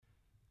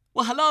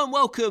Well, hello and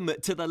welcome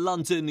to the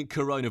London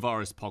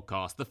Coronavirus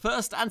Podcast, the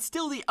first and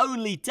still the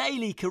only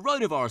daily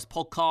coronavirus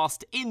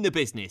podcast in the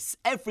business.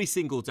 Every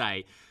single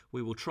day,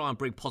 we will try and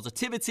bring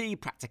positivity,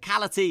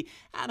 practicality,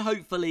 and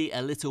hopefully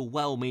a little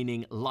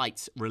well-meaning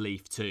light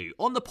relief too.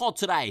 On the pod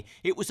today,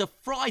 it was a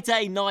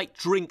Friday night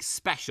drink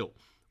special.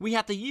 We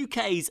had the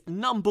UK's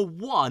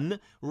 #1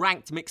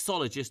 ranked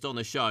mixologist on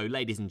the show,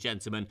 ladies and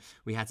gentlemen.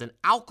 We had an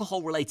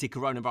alcohol-related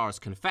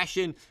coronavirus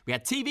confession. We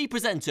had TV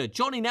presenter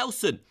Johnny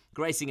Nelson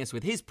gracing us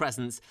with his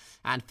presence.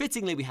 And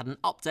fittingly, we had an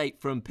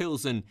update from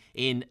Pilsen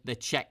in the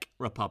Czech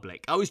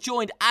Republic. I was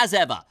joined, as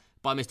ever,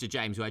 by Mr.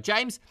 James Ware.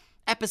 James,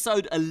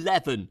 episode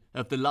 11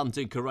 of the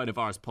London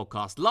Coronavirus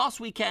Podcast. Last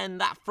weekend,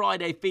 that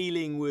Friday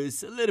feeling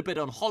was a little bit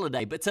on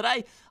holiday. But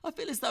today, I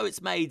feel as though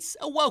it's made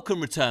a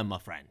welcome return, my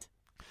friend.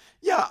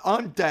 Yeah,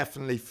 I'm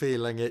definitely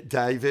feeling it,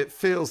 Dave. It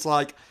feels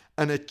like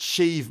an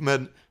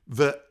achievement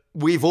that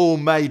we've all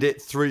made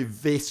it through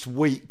this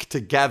week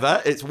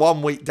together. It's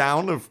 1 week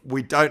down,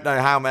 we don't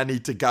know how many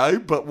to go,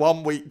 but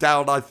 1 week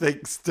down I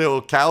think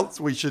still counts.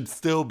 We should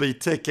still be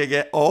ticking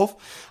it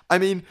off. I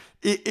mean,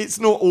 it's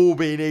not all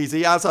been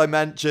easy. As I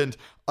mentioned,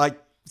 I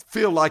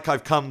feel like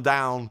I've come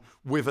down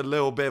with a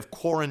little bit of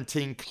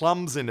quarantine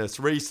clumsiness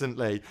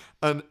recently,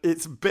 and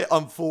it's a bit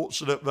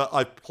unfortunate that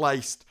I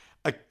placed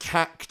a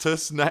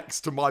cactus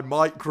next to my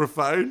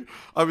microphone.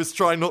 I was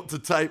trying not to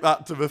take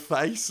that to the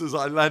face as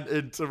I leant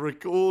in to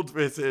record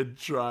this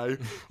intro,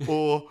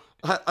 or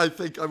I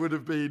think I would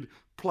have been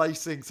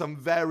placing some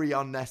very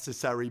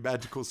unnecessary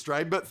medical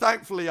strain, but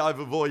thankfully I've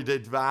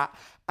avoided that.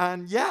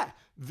 And yeah,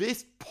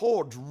 this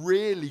pod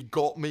really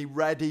got me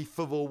ready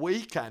for the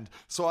weekend.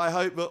 So I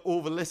hope that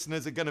all the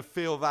listeners are going to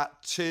feel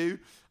that too,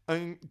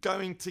 and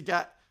going to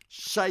get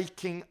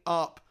shaking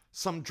up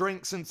some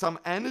drinks and some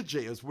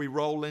energy as we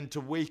roll into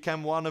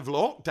weekend 1 of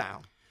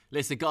lockdown.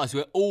 Listen, guys,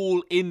 we're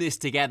all in this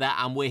together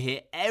and we're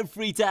here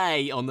every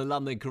day on the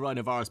London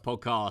Coronavirus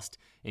Podcast.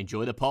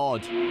 Enjoy the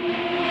pod.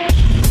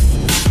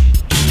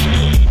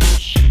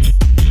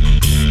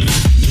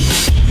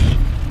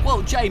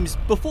 Well, James,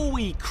 before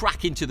we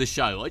crack into the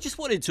show, I just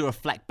wanted to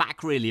reflect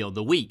back really on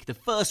the week, the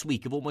first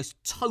week of almost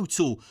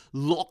total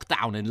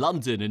lockdown in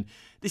London. And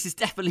this has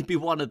definitely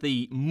been one of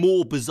the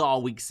more bizarre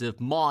weeks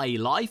of my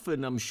life,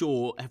 and I'm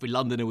sure every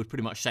Londoner would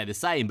pretty much say the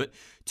same. But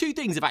two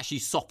things have actually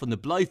softened the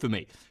blow for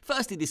me.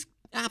 Firstly, this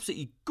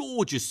absolutely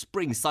gorgeous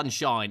spring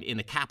sunshine in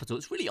the capital.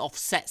 It's really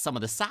offset some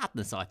of the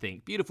sadness, I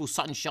think. Beautiful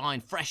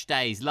sunshine, fresh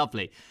days,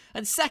 lovely.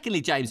 And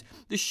secondly, James,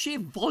 the sheer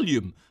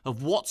volume of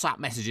WhatsApp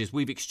messages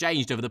we've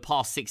exchanged over the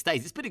past 6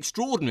 days, it's been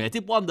extraordinary. I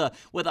did wonder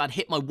whether I'd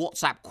hit my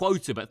WhatsApp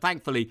quota, but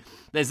thankfully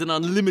there's an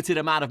unlimited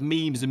amount of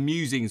memes and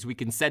musings we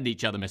can send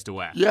each other, Mr.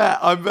 Ware. Yeah,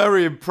 I'm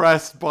very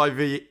impressed by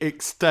the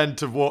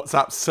extent of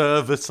WhatsApp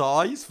server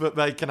size that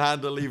they can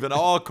handle even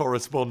our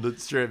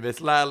correspondence during this,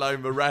 let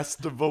alone the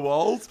rest of the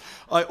world.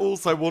 I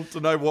also want to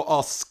know what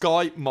our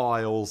Skype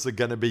miles are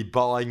going to be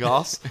buying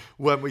us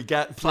when we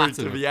get through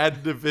to the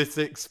end of this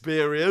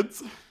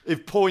experience.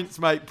 If points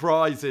make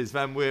prizes,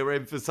 then we're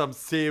in for some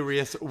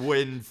serious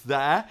wins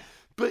there.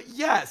 But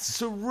yeah,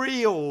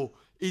 surreal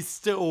is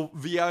still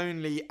the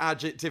only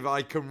adjective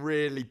I can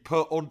really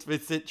put onto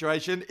this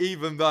situation,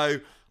 even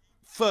though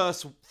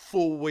first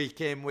full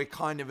week in, we're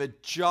kind of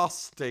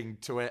adjusting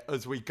to it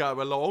as we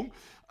go along.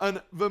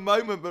 And the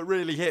moment that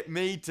really hit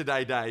me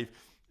today, Dave,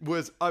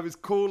 was I was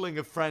calling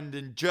a friend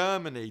in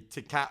Germany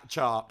to catch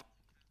up.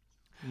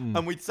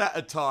 And we'd set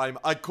a time.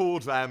 I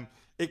called them.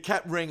 It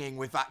kept ringing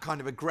with that kind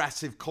of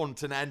aggressive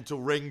continental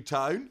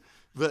ringtone.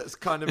 That's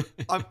kind of,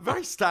 I'm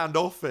very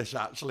standoffish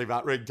actually,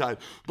 that ringtone.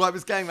 But I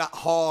was getting that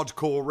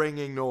hardcore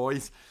ringing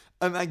noise.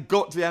 And then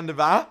got to the end of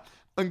that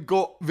and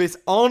got this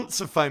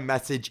answer phone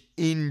message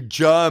in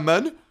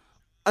German.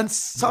 And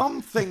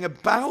something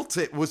about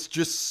it was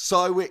just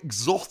so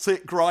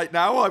exotic right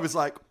now. I was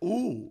like,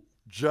 ooh,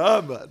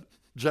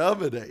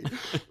 Germany.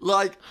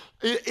 Like,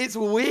 it's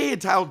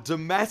weird how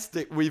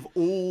domestic we've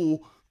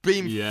all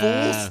been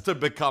forced to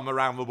become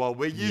around the world.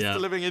 We're used to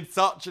living in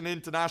such an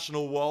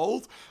international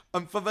world.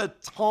 And for the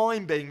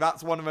time being,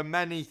 that's one of the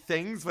many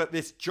things that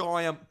this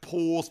giant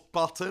pause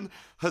button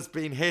has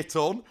been hit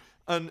on.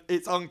 And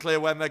it's unclear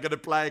when they're going to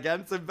play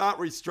again. So that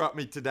really struck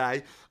me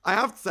today. I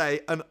have to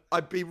say, and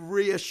I'd be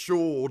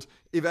reassured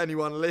if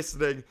anyone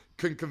listening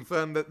can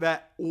confirm that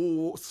they're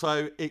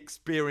also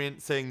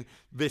experiencing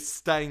this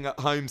staying at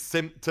home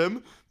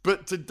symptom.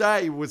 But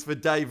today was the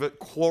day that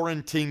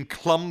quarantine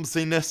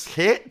clumsiness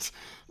hit.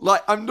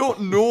 Like, I'm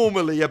not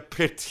normally a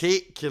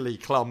particularly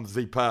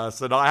clumsy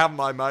person. I have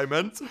my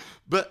moments.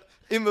 But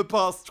in the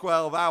past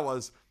 12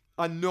 hours,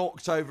 I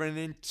knocked over an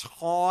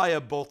entire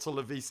bottle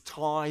of these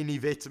tiny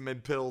vitamin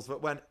pills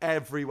that went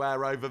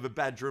everywhere over the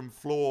bedroom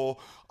floor.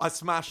 I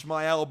smashed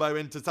my elbow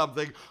into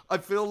something. I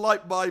feel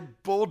like my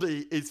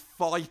body is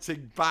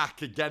fighting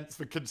back against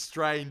the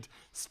constrained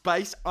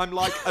space. I'm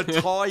like a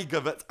tiger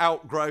that's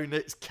outgrown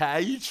its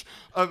cage,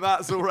 and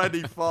that's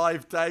already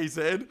 5 days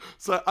in.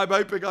 So I'm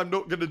hoping I'm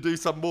not going to do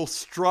some more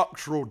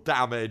structural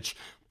damage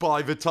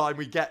by the time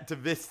we get to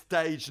this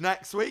stage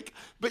next week.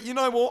 But you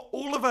know what?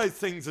 All of those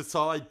things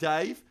aside,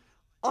 Dave,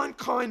 I'm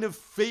kind of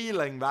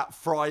feeling that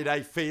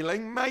Friday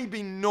feeling,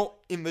 maybe not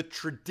in the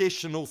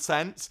traditional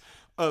sense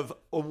of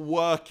a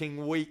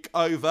working week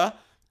over,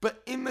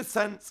 but in the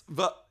sense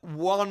that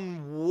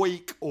 1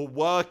 week, or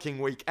working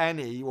week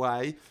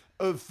anyway,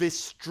 of this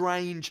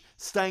strange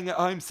staying at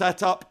home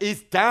setup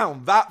is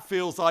down. That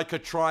feels like a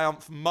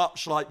triumph,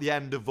 much like the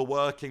end of the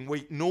working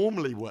week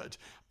normally would.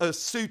 A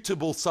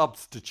suitable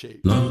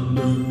substitute.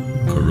 London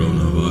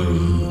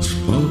Coronavirus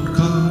Podcast.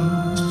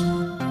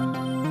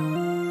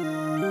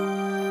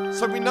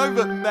 So we know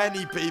that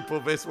many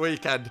people this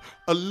weekend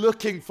are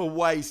looking for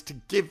ways to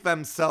give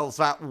themselves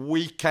that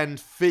weekend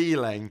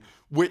feeling,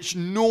 which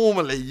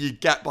normally you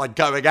get by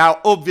going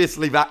out.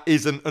 Obviously, that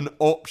isn't an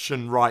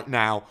option right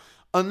now.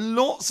 And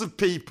lots of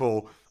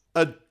people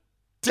are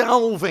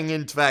delving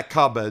into their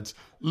cupboards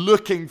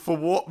looking for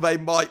what they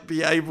might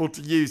be able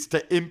to use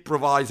to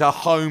improvise a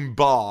home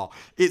bar.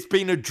 It's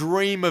been a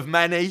dream of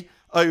many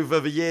over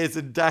the years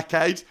and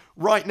decades.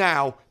 Right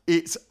now,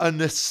 it's a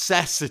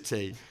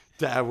necessity,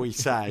 dare we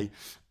say.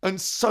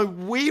 And so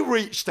we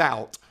reached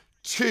out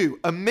to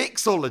a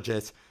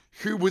mixologist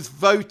who was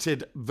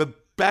voted the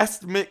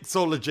best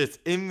mixologist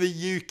in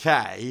the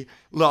UK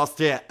last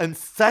year and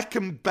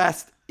second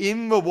best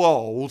in the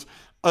world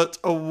at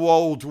a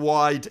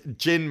worldwide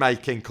gin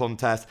making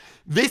contest.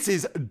 This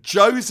is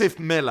Joseph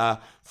Miller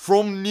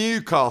from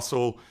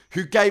Newcastle,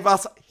 who gave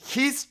us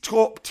his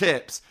top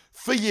tips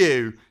for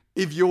you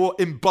if you're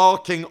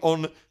embarking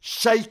on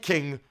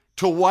shaking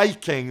to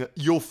waking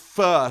your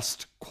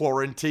first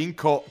quarantine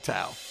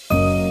cocktail.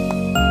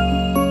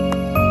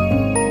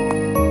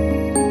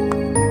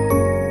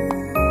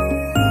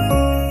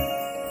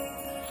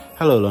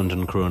 Hello,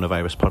 London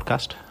Coronavirus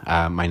Podcast.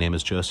 My name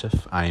is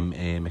Joseph. I'm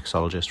a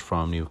mixologist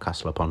from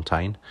Newcastle upon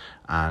Tyne,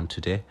 and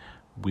today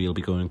we'll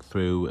be going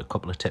through a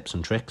couple of tips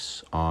and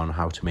tricks on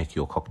how to make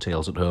your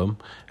cocktails at home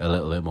a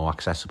little bit more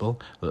accessible,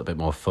 a little bit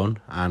more fun,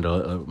 and a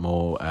little bit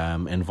more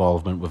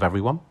involvement with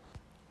everyone.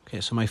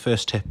 Okay, so my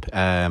first tip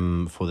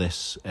for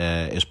this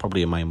is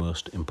probably my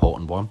most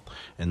important one,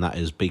 and that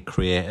is be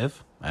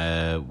creative.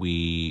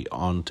 We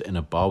aren't in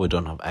a bar. We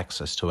don't have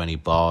access to any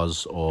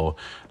bars or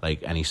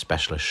like any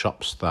specialist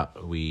shops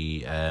that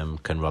we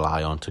can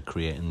rely on to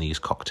creating these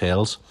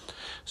cocktails.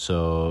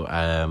 So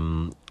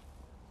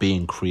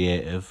being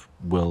creative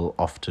will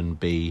often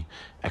be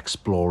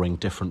exploring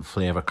different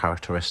flavour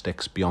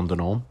characteristics beyond the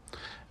norm.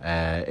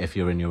 If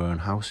you're in your own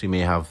house, you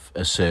may have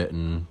a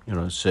certain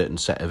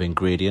set of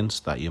ingredients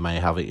that you may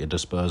have at your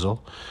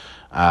disposal.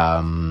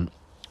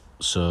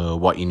 So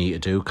what you need to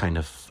do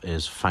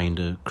is find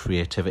a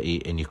creativity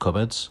in your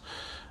cupboards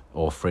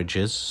or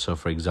fridges. So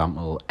for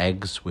example,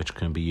 eggs, which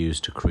can be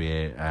used to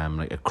create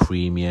like a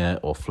creamier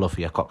or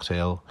fluffier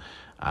cocktail.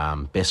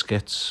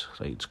 Biscuits,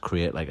 like to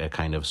create like a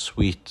kind of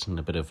sweet and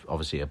a bit of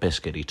obviously a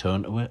biscuity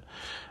tone to it.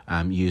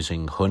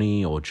 Using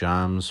honey or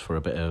jams for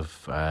a bit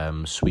of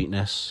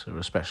sweetness, or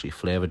especially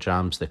flavour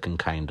jams that can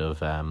kind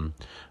of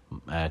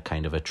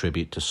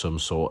attribute to some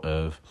sort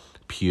of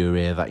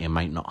puree that you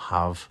might not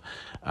have.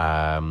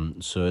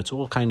 So it's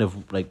all kind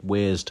of like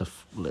ways to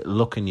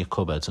look in your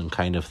cupboards and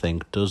kind of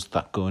think, does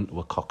that go into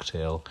a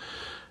cocktail?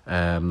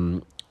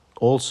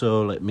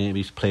 Also, like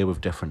maybe play with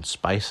different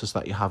spices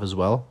that you have as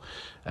well.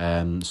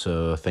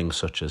 So things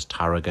such as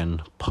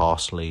tarragon,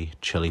 parsley,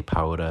 chili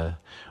powder,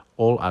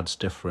 all adds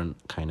different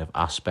kind of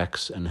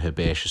aspects and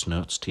herbaceous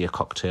notes to your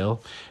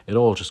cocktail. It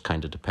all just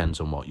kind of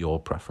depends on what your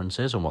preference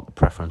is and what the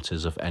preference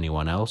is of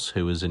anyone else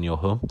who is in your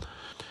home.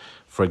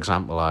 For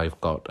example, I've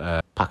got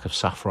a pack of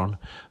saffron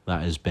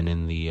that has been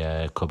in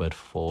the cupboard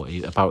for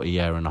about 1.5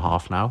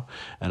 years now,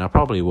 and I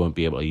probably won't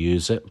be able to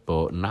use it,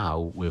 but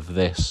now with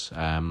this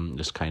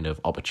kind of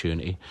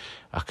opportunity,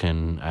 I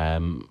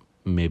can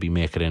maybe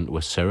make it into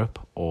a syrup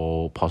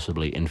or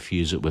possibly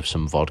infuse it with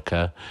some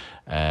vodka.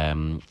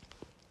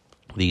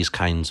 These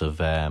kinds of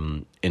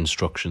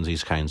instructions,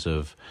 these kinds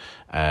of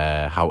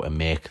how to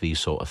make these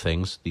sort of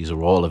things, these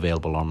are all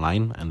available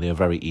online and they're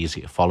very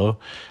easy to follow.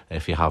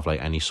 If you have like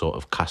any sort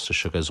of castor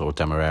sugars or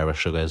demerara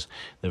sugars,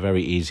 they're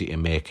very easy to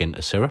make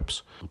into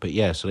syrups. But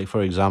yeah, so like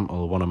for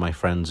example, one of my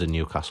friends in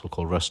Newcastle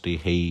called Rusty,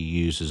 he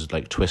uses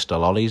like Twister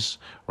lollies,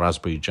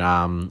 raspberry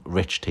jam,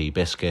 rich tea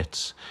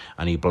biscuits,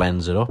 and he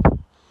blends it up.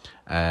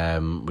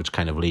 Which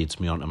kind of leads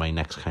me on to my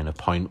next kind of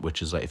point,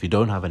 which is like if you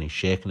don't have any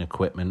shaking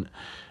equipment,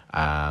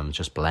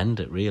 just blend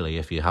it really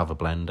if you have a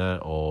blender,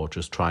 or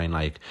just try and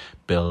like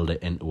build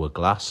it into a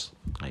glass.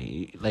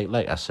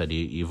 Like I said,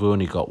 you've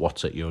only got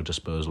what's at your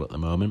disposal at the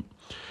moment,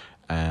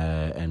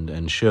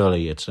 and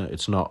surely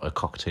it's not a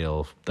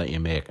cocktail that you're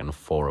making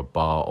for a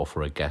bar or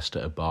for a guest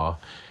at a bar.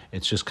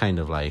 It's just kind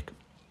of like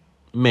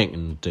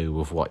making do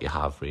with what you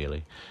have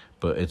really.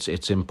 But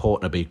it's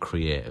important to be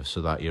creative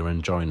so that you're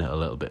enjoying it a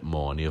little bit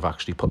more and you've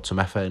actually put some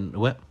effort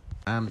into it.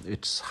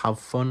 It's have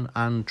fun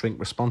and drink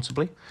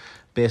responsibly.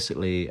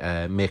 Basically,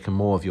 making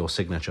more of your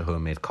signature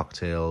homemade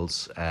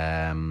cocktails,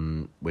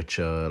 which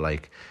are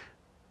like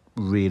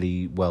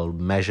really well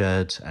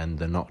measured and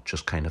they're not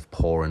just kind of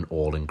pouring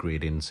all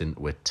ingredients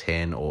into a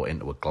tin or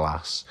into a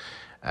glass.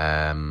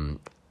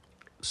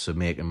 So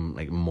making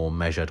like more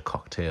measured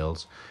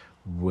cocktails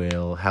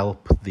will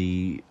help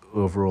the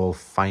overall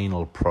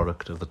final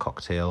product of the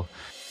cocktail.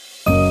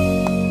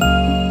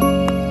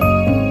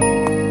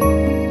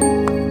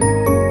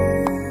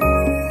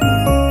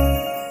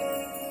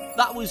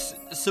 That was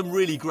some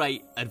really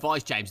great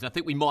advice, James, and I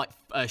think we might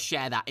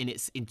share that in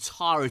its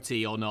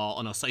entirety on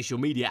our social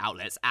media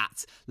outlets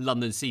at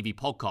London CV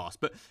Podcast.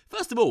 But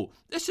first of all,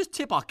 let's just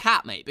tip our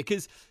cap, mate,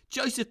 because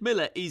Joseph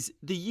Miller is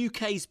the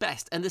UK's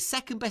best and the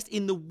second best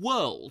in the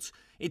world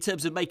in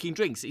terms of making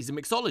drinks. He's a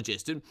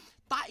mixologist, and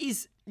that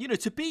is,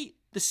 to be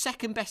the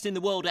second best in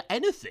the world at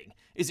anything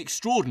is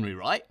extraordinary,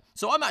 right?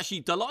 So I'm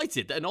actually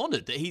delighted and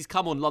honoured that he's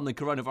come on London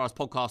Coronavirus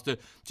Podcast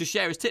to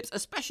share his tips,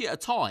 especially at a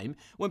time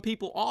when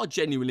people are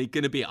genuinely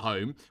going to be at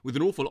home with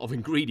an awful lot of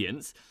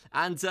ingredients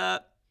and,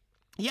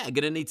 going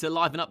to need to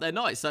liven up their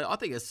night. So I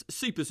think it's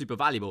super, super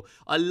valuable.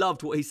 I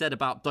loved what he said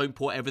about don't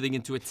pour everything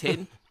into a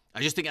tin. I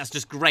just think that's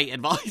just great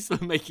advice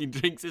for making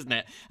drinks, isn't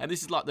it? And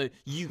this is like the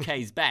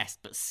UK's best,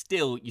 but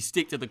still, you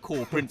stick to the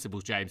core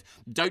principles, James.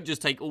 Don't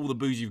just take all the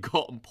booze you've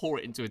got and pour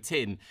it into a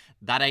tin.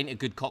 That ain't a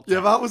good cocktail.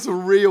 Yeah, that was a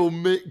real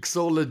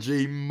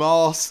mixology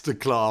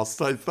masterclass.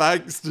 So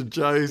thanks to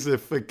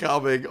Joseph for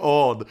coming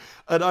on.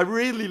 And I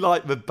really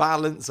like the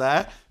balance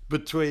there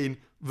between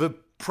the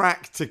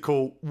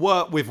practical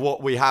work with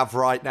what we have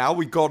right now.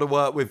 We've got to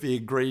work with the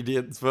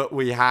ingredients that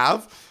we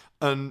have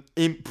and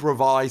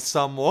improvise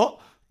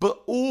somewhat. But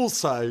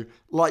also,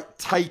 like,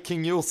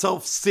 taking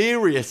yourself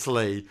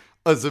seriously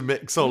as a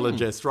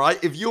mixologist,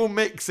 right? If you're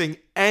mixing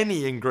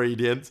any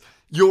ingredients,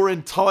 you're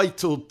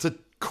entitled to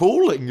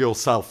calling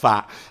yourself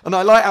that. And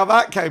I like how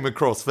that came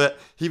across, that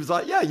he was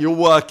like, yeah, you're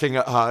working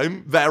at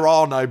home. There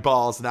are no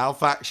bars now,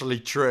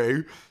 factually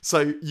true.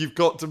 So you've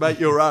got to make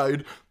your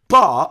own.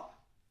 But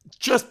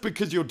just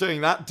because you're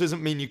doing that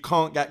doesn't mean you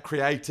can't get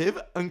creative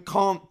and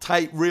can't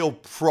take real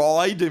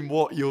pride in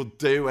what you're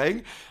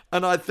doing.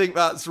 And I think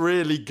that's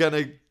really going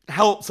to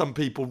help some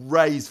people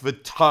raise the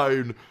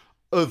tone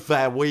of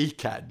their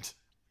weekend.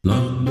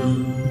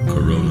 London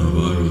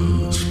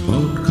Coronavirus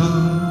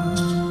Podcast.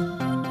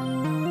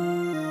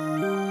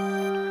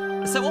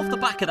 So off the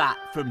back of that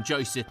from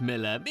Joseph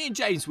Miller, me and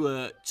James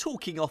were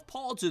talking off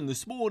pods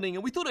this morning,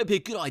 and we thought it'd be a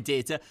good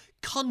idea to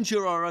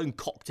conjure our own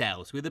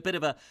cocktails with a bit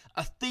of a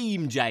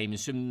theme,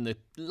 James, from the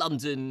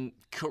London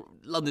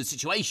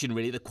situation,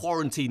 really, the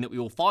quarantine that we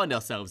all find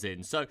ourselves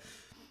in. So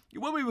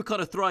when we were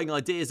kind of throwing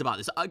ideas about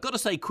this, I've got to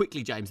say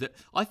quickly, James, that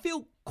I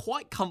feel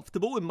quite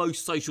comfortable in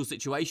most social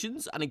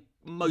situations and in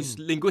most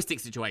linguistic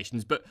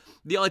situations, but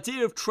the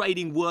idea of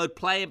trading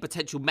wordplay and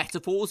potential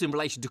metaphors in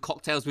relation to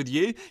cocktails with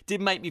you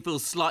did make me feel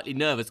slightly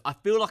nervous. I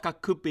feel like I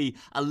could be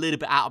a little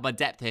bit out of my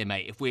depth here,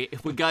 mate, if we're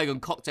going on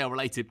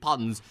cocktail-related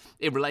puns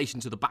in relation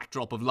to the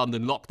backdrop of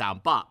London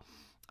lockdown, but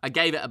I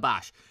gave it a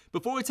bash.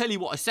 Before I tell you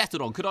what I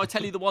settled on, could I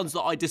tell you the ones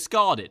that I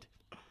discarded?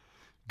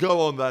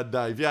 Go on then,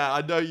 Dave. Yeah,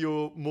 I know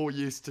you're more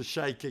used to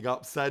shaking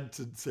up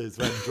sentences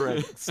than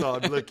drinks, so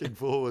I'm looking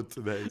forward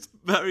to this.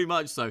 Very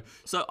much so.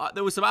 So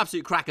there were some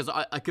absolute crackers.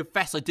 I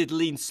confess I did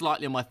lean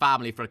slightly on my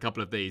family for a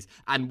couple of these,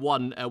 and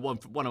one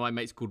of my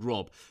mates called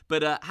Rob.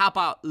 But how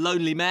about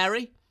Lonely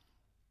Mary?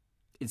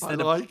 I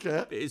like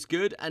it. It's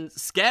good. And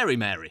Scary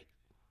Mary.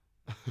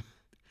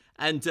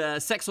 And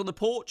Sex on the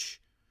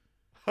Porch.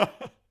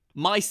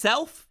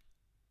 Myself.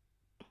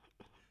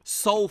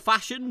 Soul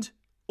Fashioned.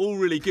 All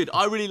really good.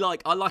 I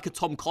like a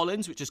Tom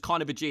Collins, which is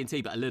kind of a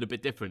G&T, but a little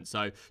bit different.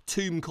 So,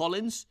 Tomb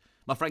Collins.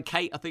 My friend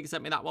Kate, I think,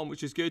 sent me that one,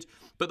 which is good.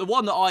 But the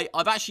one that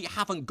I've actually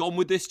haven't gone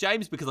with this,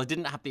 James, because I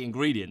didn't have the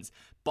ingredients.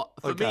 But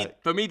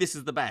for me, this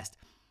is the best.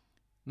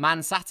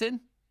 Man sat in.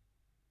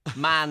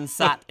 Man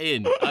sat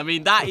in. I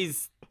mean,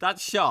 that's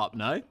sharp,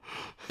 no?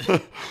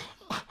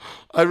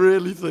 I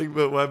really think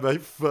that when they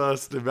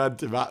first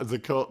invented that as a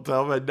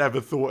cocktail, they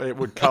never thought it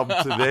would come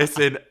to this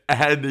in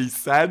any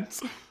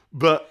sense.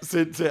 But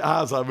since it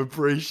has, I'm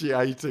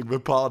appreciating the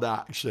pod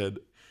action.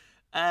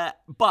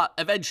 But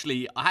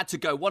eventually, I had to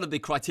go. One of the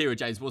criteria,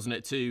 James, wasn't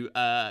it, to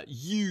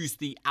use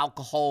the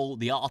alcohol,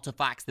 the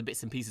artifacts, the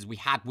bits and pieces we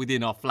had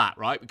within our flat,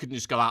 right? We couldn't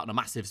just go out on a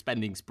massive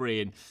spending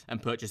spree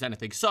and purchase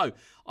anything. So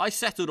I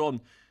settled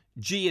on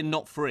G and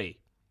not free,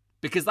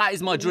 because that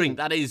is my drink.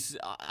 That is,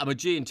 I'm a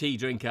G&T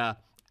drinker.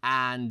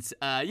 And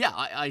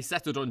I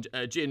settled on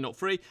G and not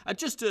free. And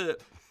just to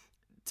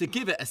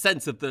give it a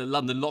sense of the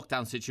London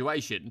lockdown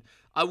situation,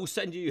 I will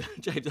send you,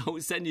 James,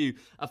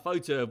 a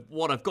photo of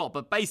what I've got.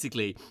 But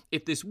basically,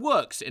 if this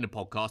works in a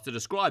podcast to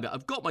describe it,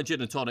 I've got my gin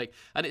and tonic,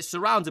 and it's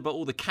surrounded by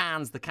all the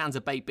cans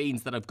of baked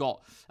beans that I've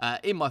got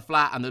in my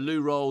flat, and the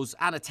loo rolls,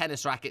 and a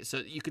tennis racket.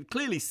 So you can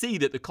clearly see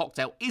that the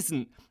cocktail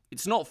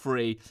it's not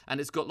free, and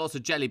it's got lots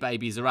of jelly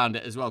babies around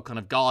it as well, kind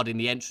of guarding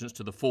the entrance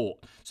to the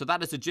fort. So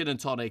that is a gin and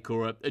tonic,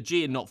 or a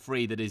G and not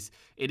free,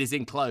 it is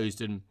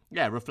enclosed, and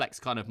reflects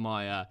kind of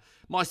my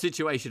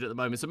situation at the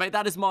moment. So mate,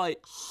 that is my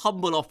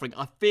humble offering.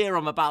 I fear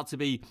I'm about to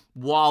be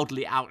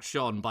wildly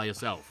outshone by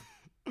yourself.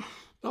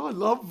 I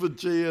love the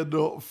G and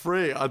not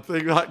free. I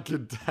think that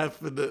could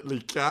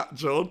definitely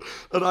catch on.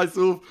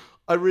 And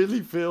I really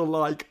feel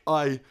like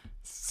I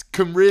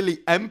can really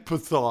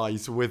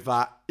empathise with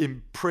that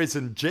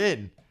imprisoned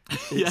gin.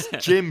 It's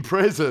gin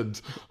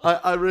prisoned.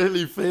 I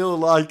really feel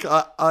like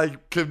I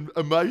can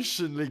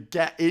emotionally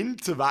get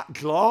into that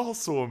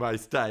glass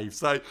almost, Dave.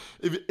 So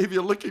if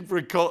you're looking for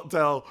a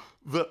cocktail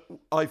that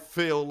I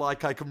feel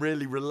like I can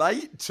really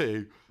relate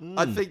to,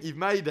 I think you've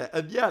made it.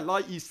 And yeah,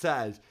 like you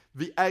said,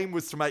 the aim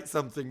was to make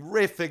something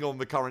riffing on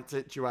the current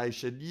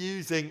situation,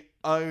 using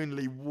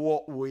only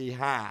what we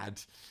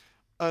had.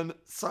 And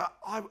so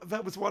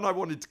that was one I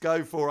wanted to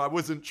go for. I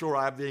wasn't sure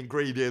I had the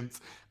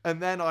ingredients.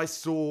 And then I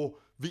saw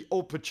the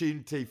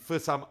opportunity for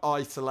some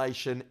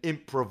isolation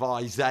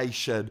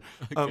improvisation.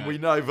 Okay. And we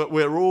know that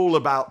we're all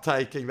about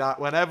taking that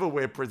whenever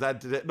we're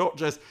presented it, not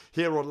just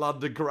here on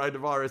London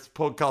Coronavirus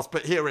Podcast,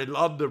 but here in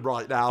London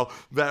right now.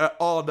 There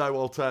are no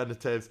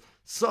alternatives.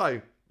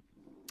 So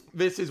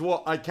this is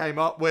what I came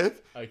up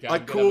with. Okay, I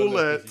call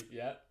it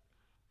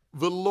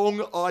the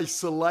Long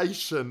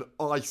Isolation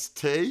Iced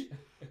Tea.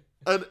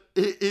 And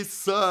it is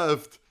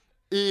served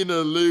in a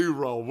loo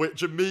roll,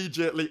 which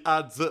immediately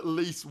adds at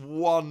least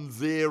 1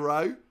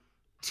 0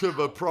 to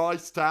the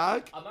price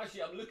tag. I'm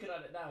looking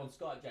at it now on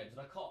Skype, James, and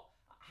I can't.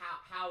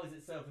 How is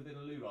it served within a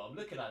loo roll? I'm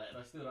looking at it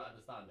and I still don't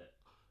understand it.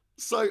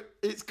 So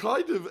it's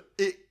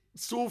it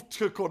sort of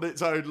took on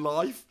its own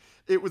life.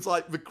 It was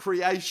like the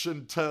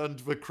creation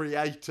turned the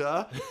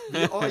creator.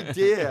 The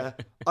idea,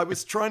 I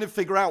was trying to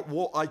figure out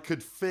what I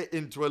could fit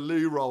into a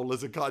loo roll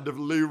as a kind of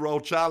loo roll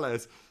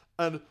chalice.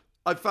 And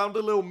I found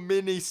a little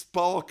mini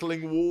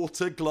sparkling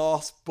water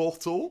glass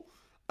bottle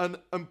and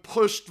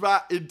pushed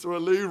that into a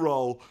loo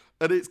roll.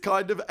 And it's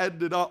kind of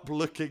ended up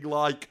looking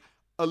like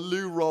a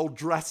loo roll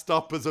dressed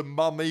up as a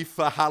mummy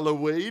for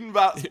Halloween.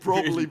 That's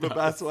probably the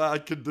best way I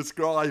can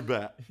describe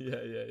it.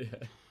 Yeah.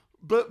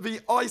 But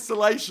the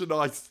isolation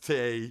iced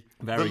tea,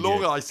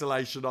 long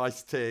isolation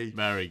iced tea,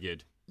 very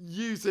good,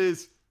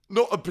 uses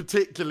not a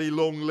particularly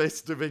long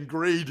list of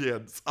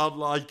ingredients,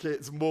 unlike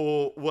its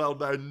more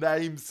well-known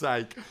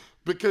namesake,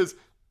 because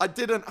I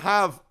didn't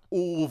have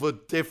all the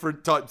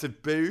different types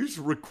of booze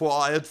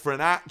required for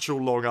an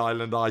actual Long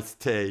Island iced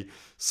tea.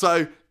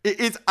 So it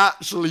is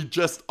actually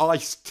just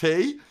iced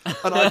tea.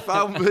 And I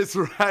found this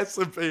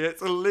recipe.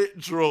 It's a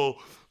literal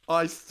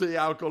iced tea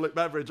alcoholic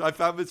beverage. I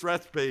found this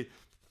recipe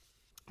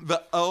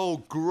that Earl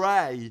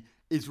Grey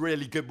is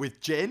really good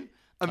with gin.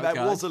 And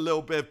there was a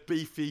little bit of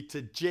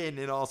Beefeater gin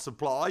in our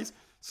supplies.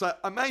 So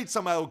I made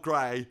some Earl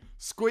Grey,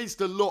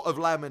 squeezed a lot of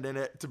lemon in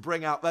it to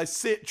bring out those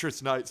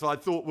citrus notes I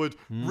thought would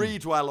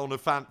read well on a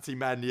fancy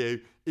menu,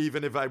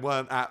 even if they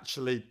weren't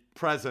actually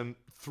present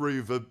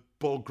through the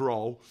bog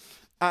roll.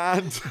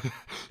 And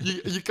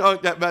you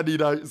can't get many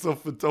notes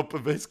off the top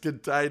of this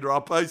container.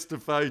 I'll post a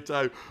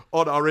photo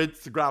on our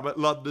Instagram at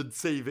London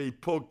CV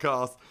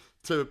Podcast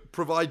to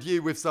provide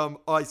you with some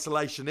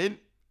isolation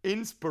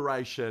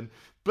inspiration.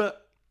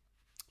 But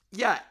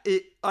yeah,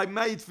 I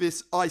made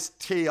this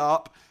iced tea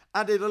up,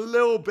 added a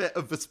little bit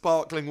of the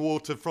sparkling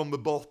water from the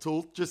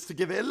bottle just to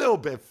give it a little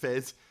bit of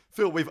fizz.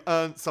 Feel we've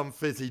earned some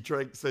fizzy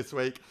drinks this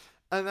week.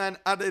 And then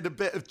added a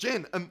bit of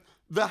gin. And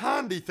the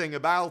handy thing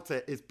about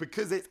it is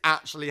because it's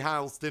actually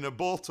housed in a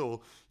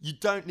bottle, you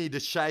don't need a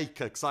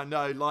shaker. Because I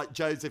know, like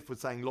Joseph was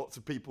saying, lots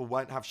of people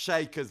won't have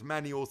shakers.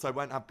 Many also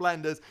won't have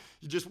blenders.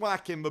 You just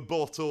whack in the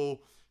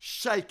bottle,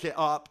 shake it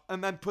up,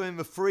 and then put in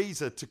the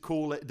freezer to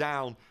cool it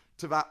down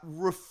to that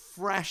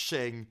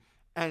refreshing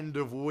end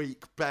of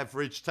week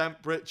beverage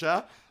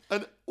temperature.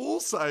 And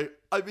also,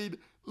 I mean,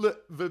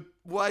 look, the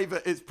way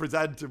that it's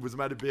presented was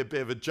meant to be a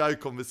bit of a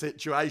joke on the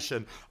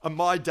situation. And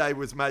my day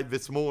was made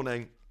this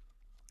morning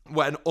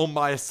when on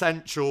my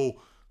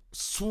essential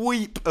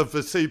sweep of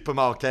the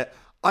supermarket,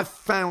 I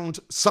found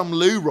some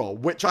loo roll,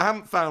 which I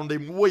haven't found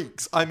in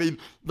weeks. I mean,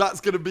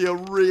 that's going to be a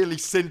really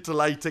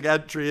scintillating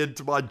entry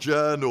into my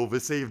journal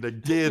this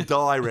evening. Dear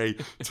diary,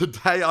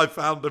 today I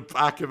found a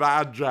pack of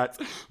Andrax.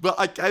 But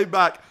I came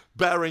back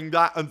bearing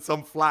that and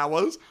some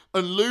flowers.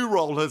 And loo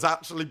roll has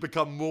actually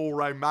become more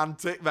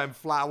romantic than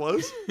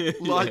flowers.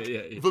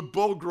 The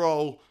bog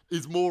roll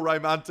is more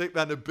romantic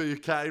than a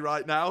bouquet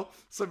right now.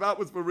 So that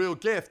was the real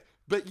gift.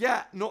 But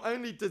yeah, not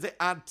only does it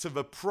add to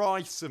the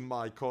price of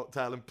my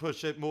cocktail and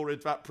push it more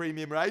into that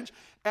premium range,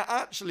 it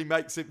actually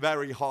makes it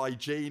very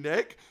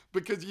hygienic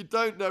because you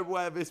don't know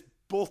where this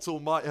bottle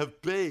might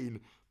have been,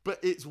 but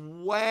it's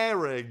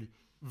wearing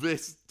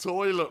this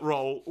toilet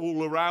roll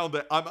all around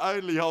it. I'm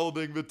only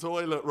holding the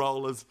toilet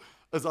roll as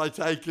I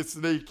take a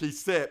sneaky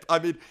sip. I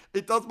mean,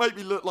 it does make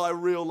me look like a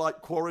real,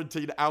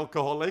 quarantine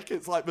alcoholic.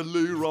 It's like the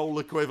loo roll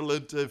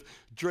equivalent of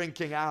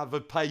drinking out of a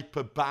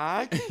paper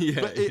bag.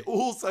 But it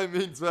also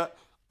means that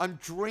I'm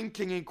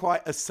drinking in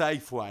quite a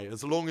safe way,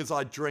 as long as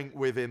I drink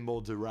within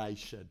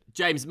moderation.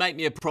 James, make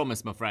me a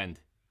promise, my friend.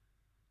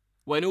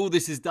 When all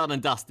this is done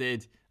and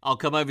dusted, I'll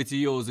come over to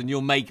yours and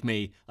you'll make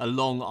me a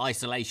long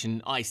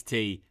isolation iced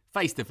tea,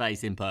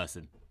 face-to-face in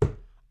person.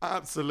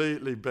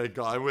 Absolutely, big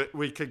guy.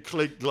 We can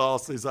clink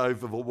glasses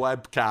over the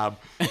webcam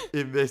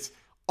in this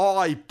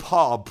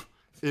iPub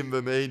in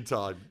the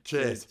meantime.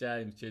 Cheers.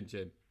 James. Chin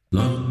chin.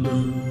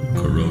 London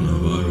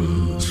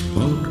Coronavirus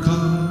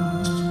Podcast.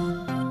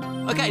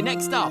 Okay,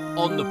 next up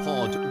on the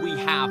pod, we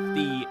have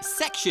the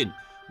section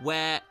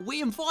where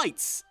we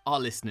invite our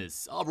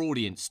listeners, our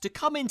audience, to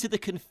come into the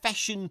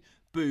confession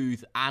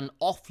booth and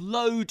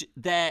offload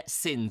their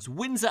sins.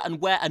 Windsor and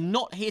Ware are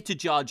not here to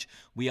judge.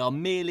 We are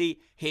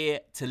merely here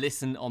to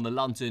listen on the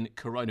London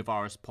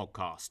Coronavirus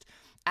Podcast.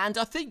 And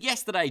I think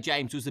yesterday,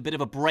 James, was a bit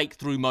of a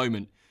breakthrough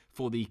moment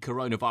for the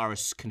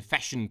Coronavirus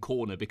Confession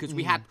Corner, because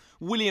we had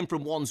William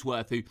from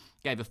Wandsworth who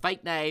gave a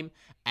fake name,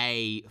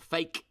 a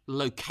fake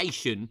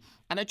location,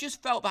 and I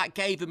just felt that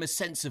gave him a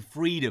sense of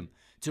freedom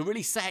to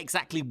really say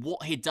exactly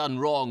what he'd done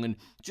wrong and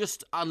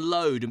just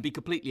unload and be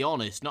completely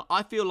honest. Now,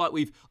 I feel like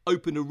we've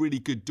opened a really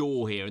good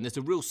door here, and there's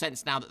a real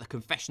sense now that the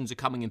confessions are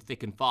coming in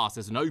thick and fast.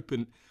 There's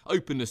an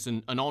openness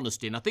and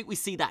honesty, and I think we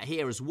see that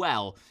here as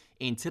well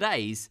in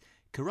today's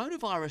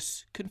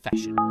Coronavirus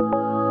Confession.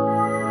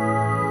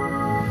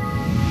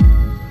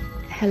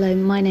 Hello,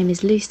 my name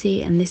is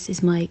Lucy and this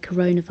is my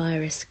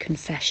coronavirus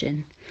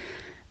confession.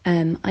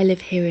 I live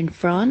here in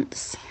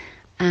France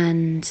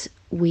and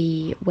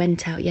we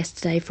went out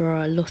yesterday for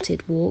our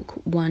allotted walk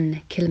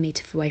 1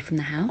 kilometre away from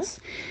the house,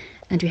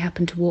 and we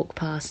happened to walk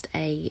past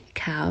a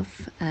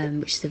cave,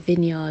 which is a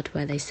vineyard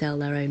where they sell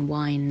their own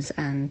wines,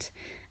 and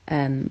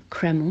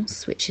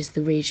Crémence, which is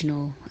the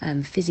regional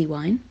fizzy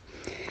wine.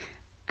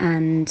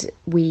 And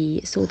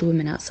we saw the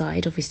woman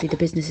outside. Obviously the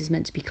business is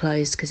meant to be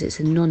closed because it's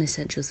a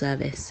non-essential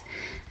service,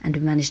 and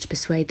we managed to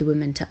persuade the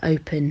woman to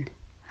open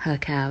her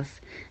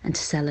cave and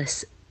to sell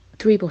us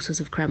 3 bottles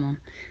of Crémence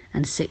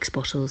and 6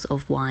 bottles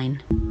of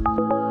wine.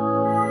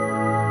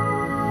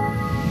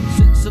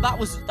 So that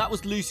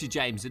was Lucy,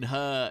 James, in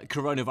her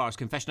coronavirus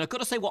confession. I've got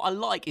to say, what I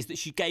like is that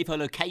she gave her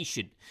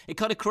location. It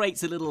kind of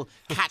creates a little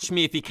catch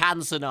me if you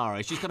can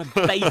scenario. She's kind of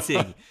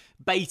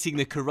baiting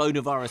the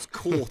coronavirus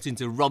court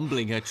into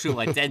rumbling her true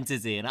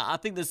identity. And I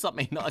think there's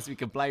something nice we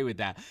can play with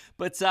that.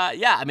 But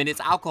yeah, I mean,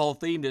 it's alcohol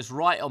themed. It's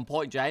right on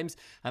point, James.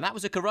 And that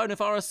was a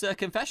coronavirus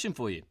confession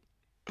for you.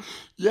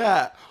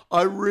 Yeah,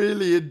 I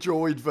really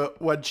enjoyed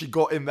that when she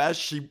got in there,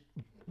 she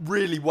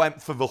really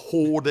went for the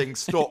hoarding,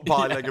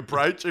 stockpiling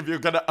approach. If you're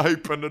going to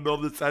open a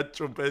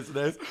non-essential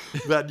business,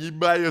 then you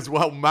may as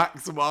well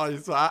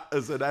maximise that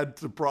as an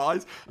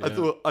enterprise. Yeah.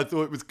 I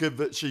thought it was good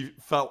that she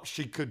felt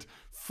she could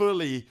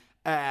fully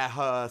air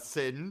her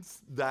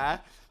sins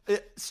there.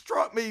 It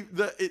struck me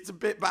that it's a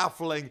bit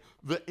baffling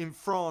that in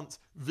France,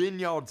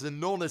 vineyards are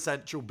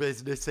non-essential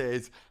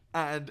businesses,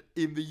 and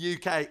in the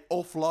UK,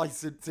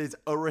 off-licenses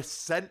are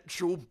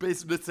essential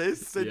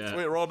businesses, since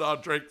we're on our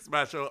drink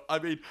special. I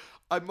mean,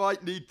 I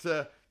might need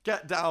to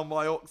get down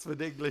my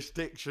Oxford English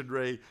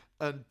Dictionary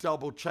and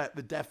double-check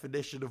the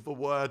definition of the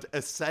word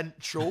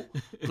essential,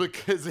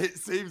 because it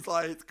seems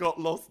like it's got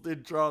lost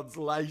in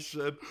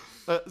translation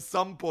at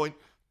some point.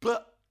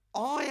 But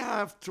I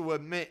have to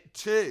admit,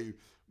 too,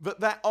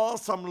 that there are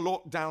some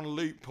lockdown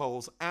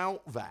loopholes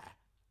out there.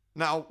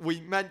 Now,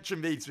 we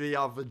mentioned these the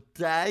other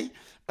day,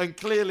 and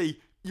clearly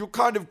you're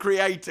kind of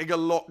creating a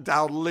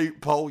lockdown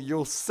loophole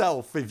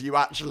yourself if you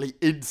actually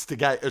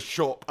instigate a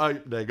shop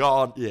opening,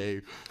 aren't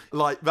you?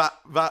 Like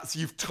that's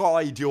you've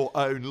tied your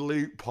own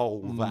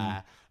loophole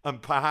there,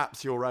 and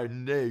perhaps your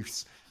own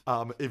noose,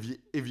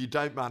 if you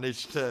don't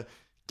manage to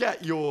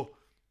get your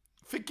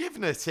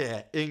forgiveness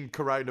here in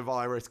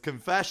coronavirus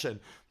confession.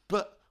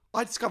 But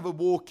I discovered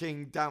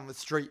walking down the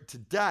street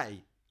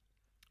today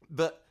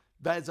that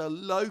there's a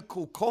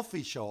local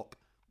coffee shop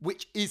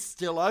which is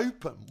still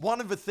open.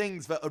 One of the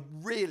things that had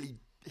really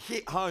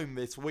hit home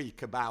this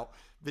week about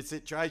the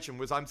situation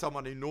was I'm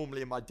someone who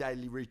normally in my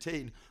daily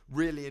routine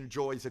really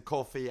enjoys a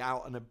coffee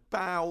out and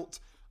about,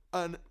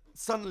 and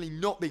suddenly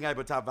not being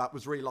able to have that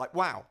was really like,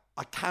 wow,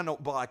 I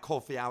cannot buy a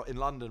coffee out in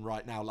London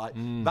right now. Like,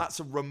 that's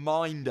a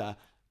reminder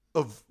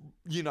of,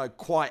 you know,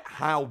 quite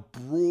how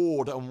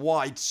broad and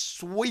wide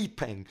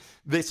sweeping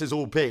this has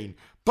all been.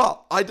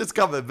 But I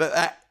discovered that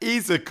there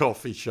is a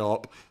coffee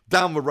shop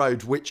down the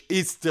road which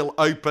is still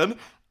open,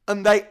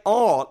 and they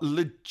are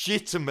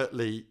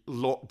legitimately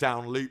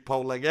lockdown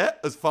loopholing it,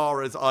 as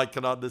far as I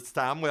can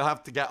understand. We'll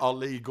have to get our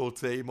legal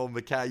team on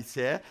the case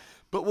here.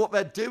 But what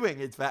they're doing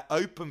is they're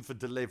open for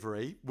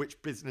delivery,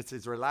 which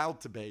businesses are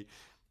allowed to be.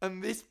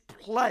 And this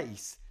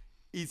place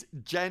is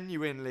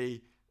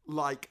genuinely,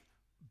 like,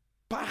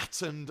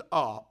 battened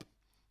up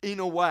in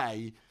a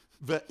way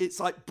that it's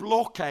like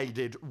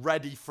blockaded,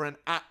 ready for an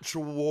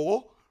actual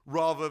war,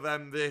 rather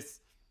than this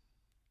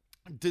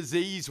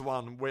disease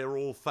one we're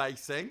all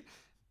facing.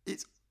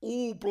 It's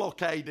all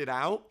blockaded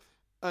out,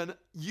 and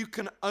you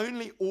can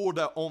only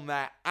order on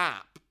their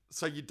app.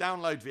 So you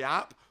download the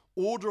app,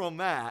 order on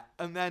there,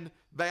 and then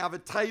they have a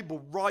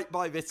table right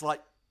by this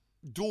like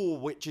door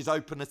which is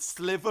open a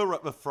sliver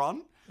at the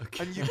front,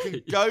 and you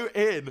can go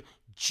in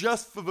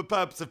just for the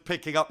purpose of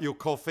picking up your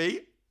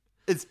coffee,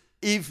 as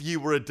if you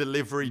were a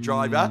delivery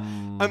driver,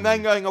 and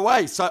then going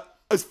away. So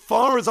as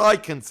far as I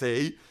can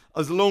see,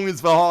 as long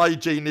as the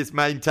hygiene is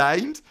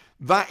maintained,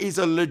 that is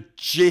a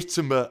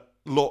legitimate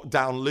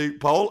lockdown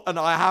loophole, and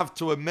I have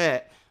to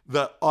admit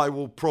that I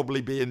will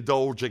probably be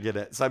indulging in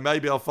it. So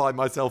maybe I'll find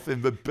myself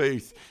in the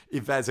booth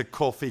if there's a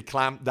coffee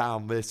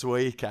clampdown this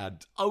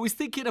weekend. I was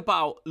thinking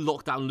about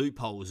lockdown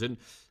loopholes, and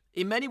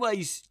in many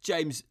ways,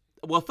 James,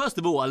 Well, first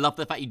of all, I love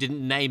the fact you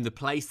didn't name the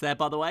place there,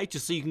 by the way,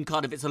 just so you can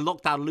kind of, it's a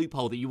lockdown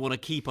loophole that you want to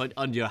keep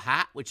under your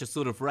hat, which is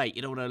sort of rate.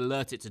 You don't want to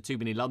alert it to too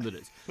many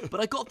Londoners. But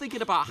I got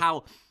thinking about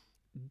how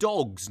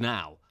dogs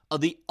now are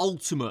the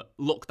ultimate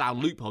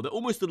lockdown loophole. They're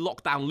almost a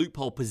lockdown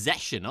loophole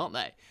possession, aren't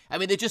they? I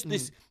mean, they're just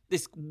this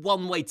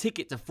one-way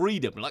ticket to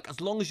freedom. Like,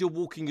 as long as you're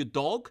walking your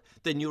dog,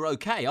 then you're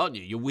okay, aren't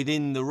you? You're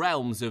within the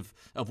realms of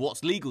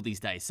what's legal these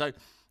days. So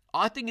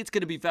I think it's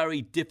going to be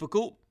very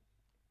difficult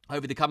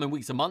over the coming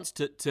weeks and months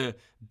to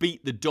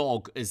beat the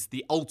dog as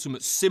the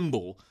ultimate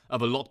symbol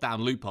of a lockdown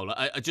loophole.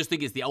 I just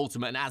think it's the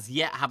ultimate, and as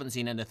yet haven't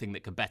seen anything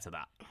that can better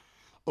that.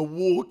 A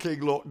walking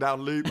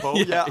lockdown loophole.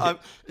 Yeah,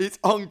 it's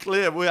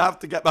unclear. We have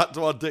to get back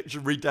to our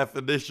dictionary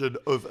definition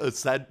of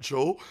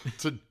essential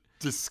to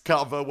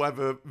discover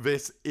whether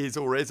this is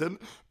or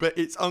isn't. But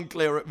it's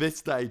unclear at this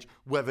stage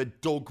whether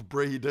dog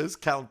breeders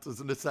count as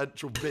an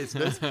essential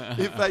business.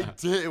 If they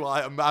do,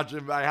 I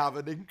imagine they have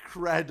an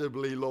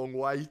incredibly long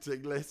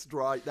waiting list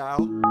right now.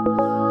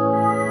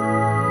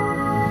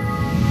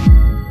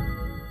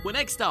 Well,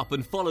 next up,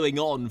 and following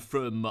on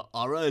from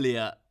our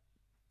earlier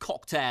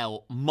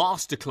cocktail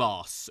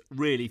masterclass,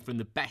 really, from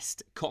the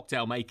best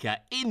cocktail maker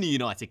in the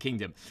United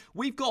Kingdom,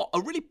 we've got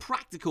a really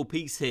practical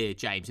piece here,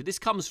 James. And this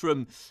comes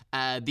from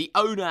the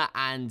owner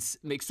and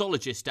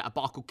mixologist at a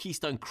bar called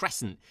Keystone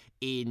Crescent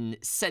in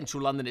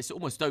central London. It's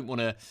almost don't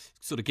want to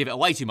sort of give it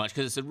away too much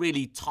because it's a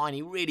really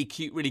tiny, really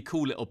cute, really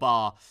cool little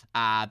bar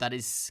that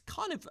is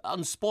kind of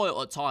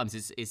unspoiled at times.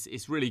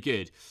 It's really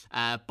good.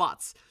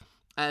 But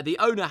the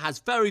owner has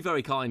very,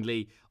 very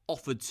kindly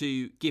offered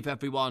to give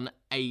everyone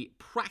a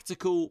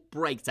practical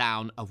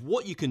breakdown of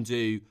what you can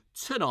do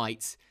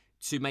tonight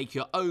to make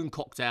your own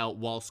cocktail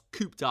whilst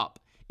cooped up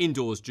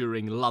indoors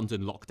during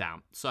London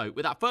lockdown. So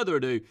without further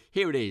ado,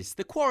 here it is,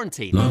 the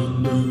Quarantine.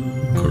 London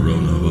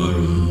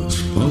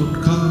Coronavirus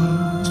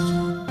Podcast.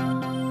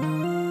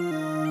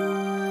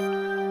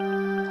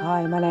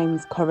 Hi, my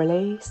name's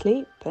Coralie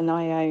Sleep and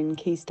I own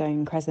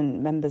Keystone Crescent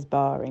Members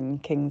Bar in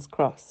King's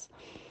Cross.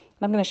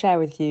 And I'm going to share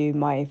with you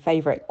my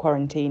favourite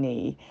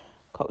quarantini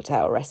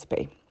cocktail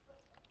recipe.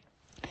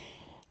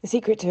 The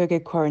secret to a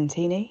good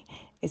quarantini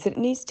is that it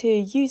needs to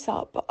use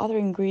up other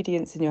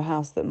ingredients in your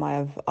house that might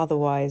have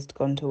otherwise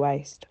gone to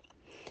waste.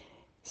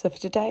 So for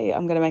today,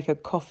 I'm going to make a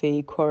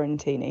coffee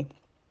quarantini.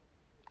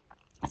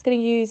 It's going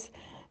to use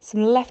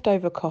some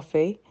leftover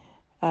coffee.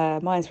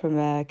 Mine's from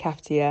a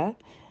cafetiere.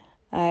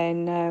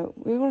 And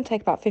we want to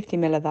take about 50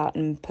 ml of that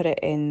and put it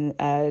in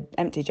an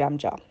empty jam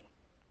jar.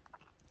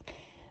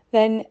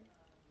 Then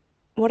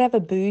whatever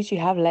booze you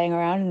have laying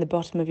around in the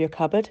bottom of your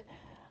cupboard,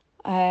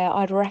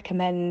 I'd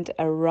recommend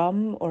a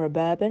rum or a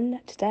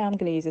bourbon. Today I'm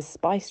going to use a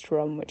spiced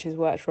rum, which has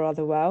worked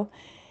rather well.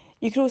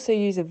 You could also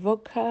use a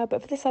vodka,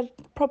 but for this I'd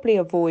probably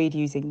avoid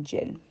using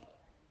gin.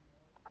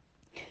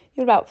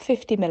 You've about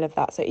 50 ml of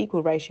that, so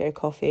equal ratio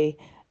coffee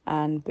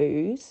and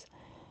booze.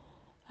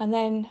 And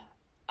then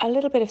a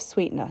little bit of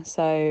sweetener.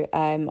 So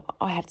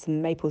I had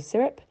some maple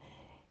syrup.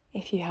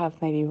 If you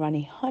have maybe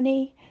runny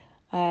honey,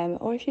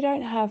 or if you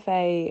don't have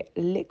a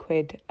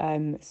liquid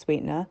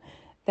sweetener,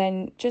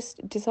 then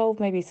just dissolve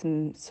maybe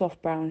some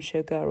soft brown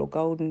sugar or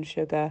golden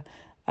sugar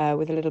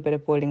with a little bit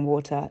of boiling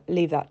water,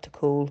 leave that to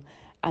cool,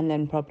 and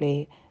then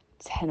probably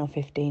 10 or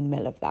 15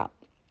 ml of that.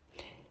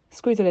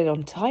 Screw the lid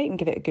on tight and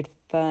give it a good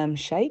firm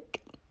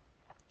shake.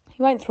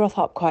 You won't froth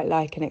up quite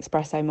like an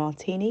espresso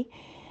martini,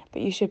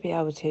 but you should be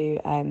able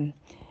to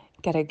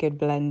get a good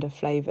blend of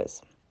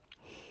flavours.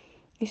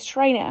 You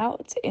strain it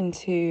out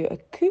into a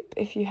coupe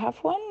if you have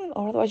one,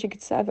 or otherwise you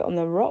could serve it on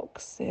the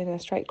rocks in a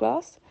straight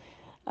glass.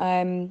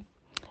 And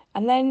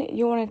then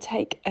you want to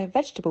take a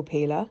vegetable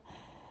peeler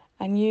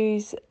and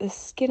use the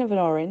skin of an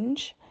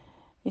orange.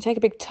 You take a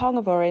big tongue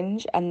of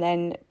orange and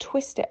then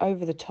twist it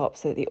over the top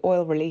so that the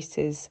oil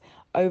releases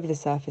over the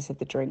surface of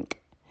the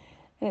drink.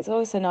 And it's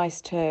also nice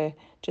to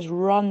just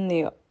run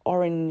the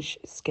orange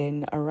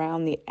skin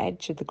around the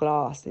edge of the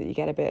glass so that you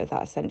get a bit of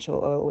that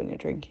essential oil when you're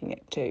drinking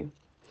it too.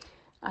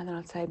 And then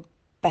I'd say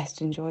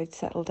best enjoyed,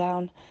 settle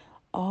down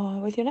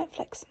with your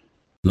Netflix.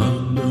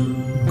 London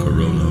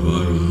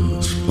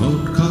Coronavirus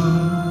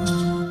Podcast.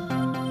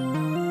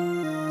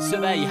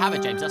 So there you have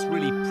it, James. That's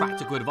really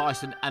practical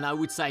advice. And I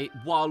would say,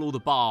 while all the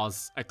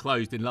bars are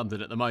closed in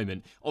London at the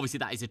moment, obviously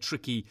that is a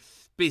tricky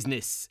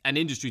business and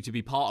industry to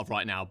be part of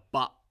right now.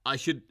 But I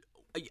should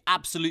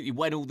absolutely,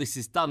 when all this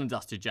is done and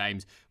dusted,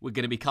 James, we're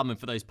going to be coming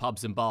for those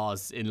pubs and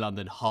bars in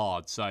London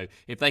hard. So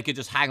if they could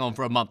just hang on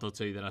for a month or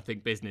two, then I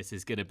think business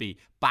is going to be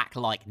back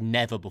like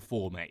never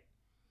before, mate.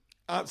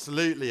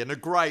 Absolutely, and a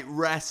great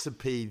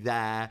recipe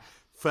there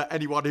for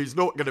anyone who's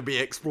not going to be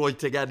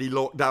exploiting any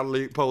lockdown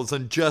loopholes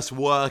and just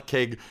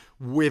working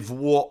with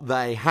what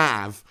they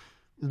have.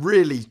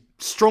 Really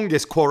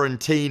strongest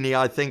quarantini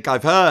I think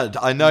I've heard.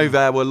 I know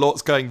there were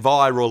lots going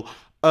viral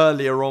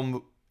earlier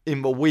on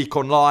in the week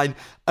online,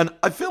 and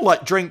I feel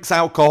like drinks,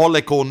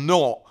 alcoholic or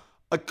not,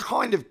 are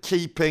kind of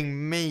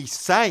keeping me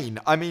sane.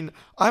 I mean,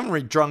 I haven't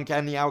really drunk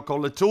any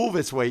alcohol at all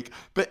this week,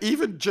 but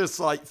even just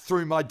like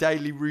through my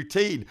daily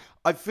routine,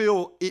 I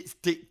feel it's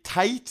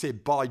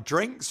dictated by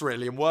drinks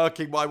really, and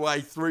working my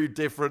way through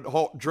different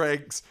hot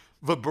drinks,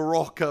 the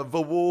Barocca, the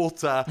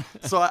water.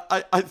 So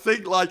I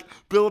think like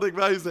building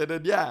those in,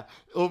 and yeah,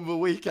 on the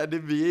weekend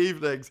in the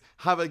evenings,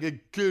 having a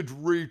good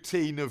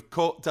routine of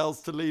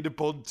cocktails to lead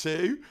upon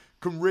too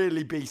can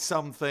really be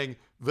something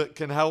that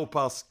can help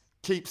us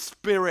keep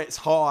spirits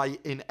high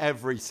in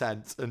every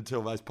sense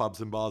until those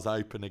pubs and bars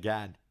open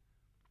again.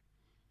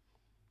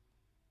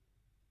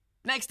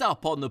 Next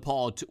up on the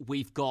pod,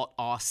 we've got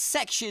our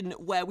section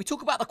where we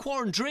talk about the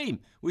quarantine dream.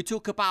 We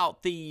talk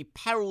about the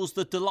perils,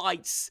 the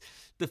delights,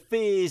 the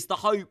fears, the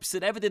hopes,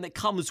 and everything that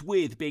comes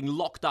with being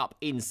locked up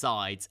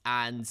inside.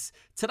 And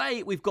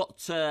today we've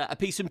got a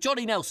piece from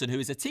Johnny Nelson, who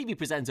is a TV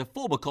presenter,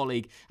 former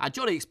colleague, and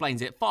Johnny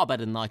explains it far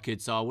better than I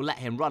could, so I will let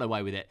him run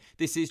away with it.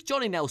 This is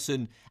Johnny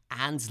Nelson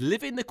and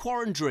Living the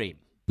Quarantine Dream.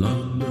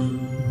 London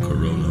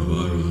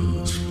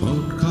Coronavirus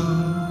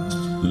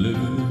Podcast.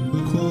 Living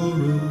the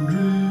Quarantine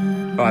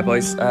Dream. All right,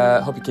 boys.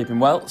 Hope you're keeping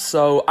well.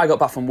 So I got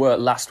back from work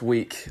last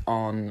week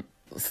on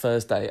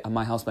Thursday, and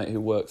my housemate who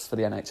works for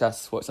the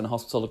NHS, works in a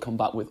hospital, had come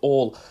back with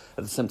all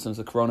of the symptoms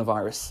of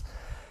coronavirus.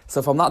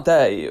 So from that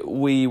day,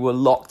 we were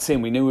locked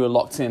in. We knew we were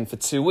locked in for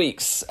 2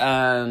 weeks,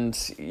 and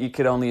you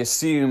could only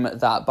assume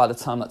that by the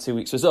time that 2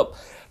 weeks was up,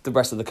 the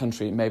rest of the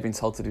country may have been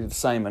told to do the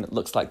same, and it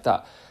looks like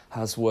that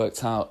has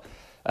worked out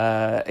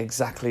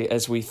exactly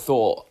as we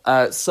thought.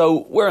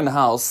 So we're in the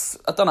house.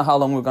 I don't know how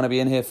long we're going to be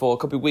in here for.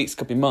 Could be weeks,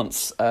 could be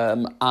months.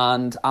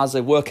 And as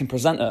a working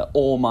presenter,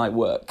 all my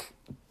work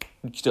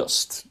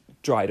just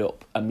dried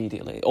up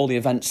immediately. All the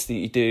events that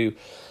you do,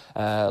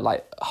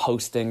 like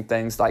hosting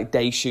things, like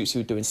day shoots you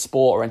were doing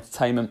sport or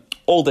entertainment,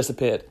 all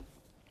disappeared.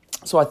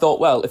 So I thought,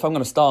 well, if I'm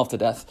going to starve to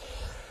death,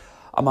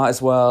 I might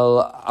as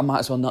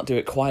well not do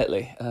it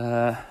quietly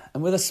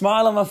and with a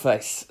smile on my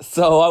face.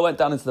 So I went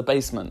down into the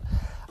basement,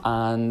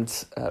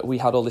 and we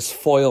had all this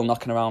foil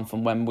knocking around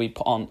from when me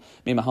and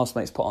my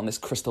housemates put on this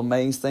Crystal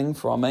Maze thing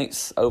for our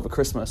mates over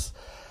Christmas.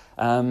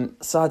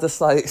 So I just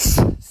like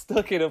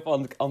stuck it up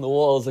on the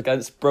walls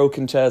against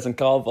broken chairs and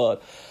cardboard,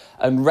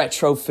 and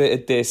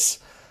retrofitted this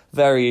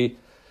very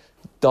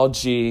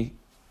dodgy,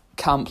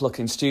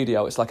 camp-looking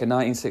studio. It's like a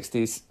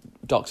 1960s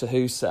Doctor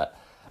Who set.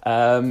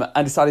 And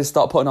decided to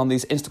start putting on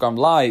these Instagram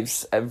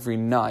lives every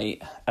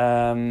night.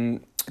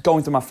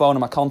 Going through my phone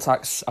and my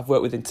contacts I've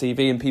worked with in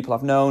TV and people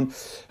I've known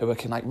who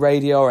work in like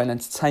radio and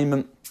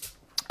entertainment,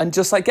 and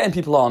just like getting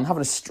people on,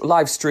 having a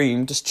live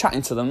stream, just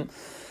chatting to them,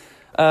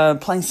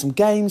 playing some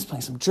games,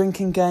 playing some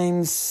drinking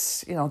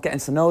games, you know, getting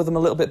to know them a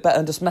little bit better,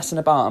 and just messing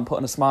about and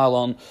putting a smile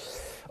on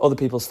other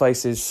people's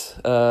faces,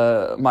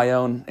 my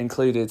own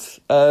included.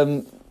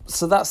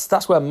 So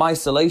that's where my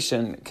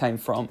isolation came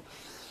from.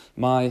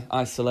 My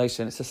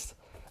isolation. It's just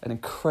an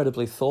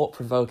incredibly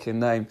thought-provoking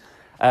name.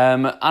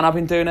 And I've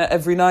been doing it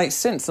every night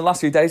since. The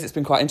last few days it's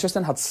been quite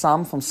interesting. I had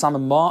Sam from Sam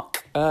and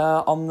Mark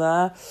on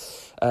there.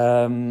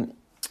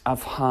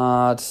 I've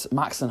had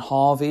Max and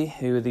Harvey,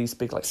 who are these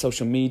big like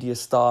social media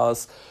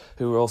stars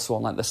who are also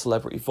on like The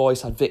Celebrity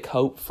Voice. I had Vic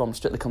Hope from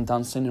Strictly Come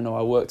Dancing, who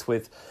I worked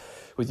with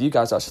you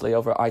guys actually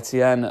over at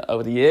ITN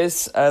over the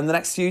years. And the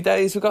next few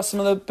days we've got some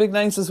of the big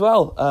names as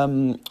well.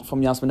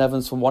 From Yasmin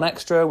Evans from One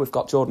Extra, we've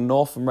got Jordan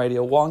North from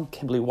Radio 1,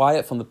 Kimberly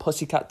Wyatt from the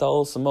Pussycat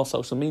Dolls, some more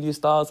social media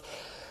stars.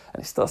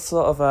 And it's just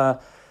sort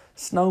of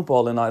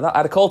snowballing like that. I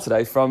had a call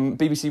today from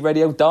BBC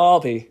Radio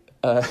Derby,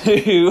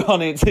 who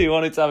wanted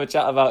to have a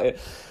chat about it,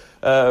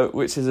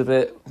 which is a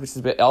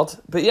bit odd.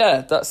 But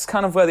yeah, that's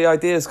kind of where the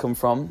ideas come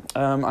from.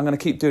 I'm going to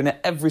keep doing it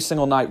every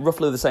single night,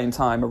 roughly the same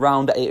time,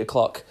 around 8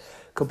 o'clock.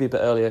 Could be a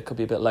bit earlier, could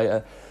be a bit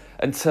later,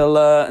 until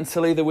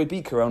either we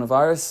beat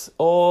coronavirus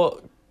or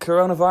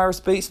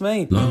coronavirus beats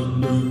me.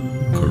 London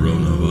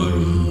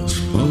Coronavirus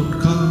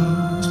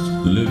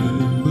Podcast.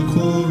 Living the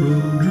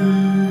Quarantine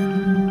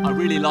Dream. I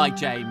really like,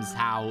 James,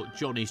 how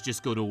Johnny's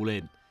just gone all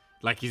in.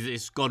 Like,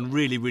 it's gone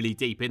really, really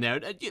deep in there.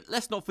 And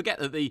let's not forget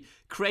that the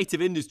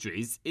creative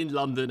industries in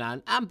London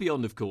and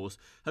beyond, of course,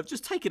 have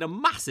just taken a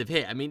massive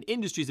hit. I mean,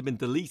 industries have been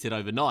deleted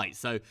overnight,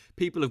 so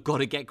people have got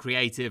to get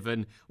creative.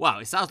 And, wow,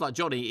 it sounds like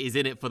Johnny is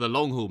in it for the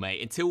long haul,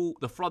 mate. Until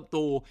the front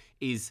door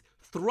is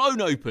thrown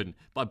open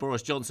by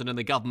Boris Johnson and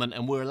the government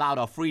and we're allowed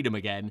our freedom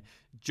again,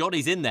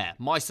 Johnny's in there.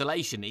 My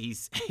isolation,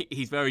 he's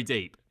very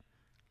deep.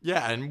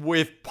 Yeah, and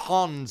with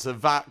puns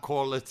of that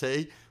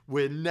quality,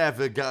 we're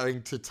never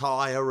going to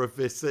tire of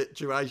this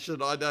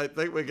situation. I don't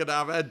think we're going to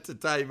have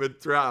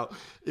entertainment throughout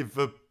if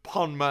the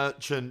pun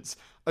merchants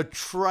are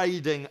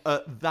trading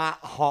at that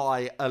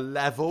high a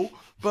level.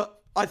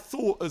 But I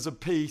thought as a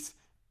piece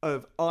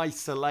of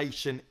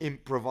isolation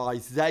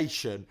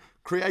improvisation,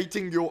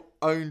 creating your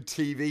own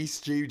TV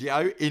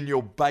studio in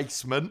your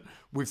basement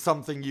with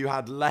something you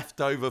had left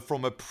over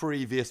from a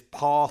previous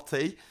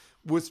party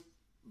was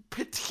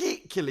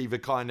particularly the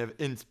kind of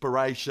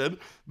inspiration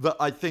that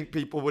I think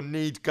people would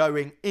need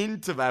going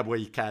into their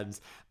weekends.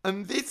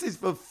 And this is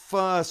the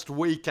first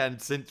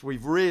weekend since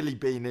we've really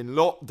been in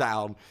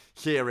lockdown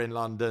here in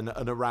London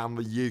and around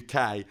the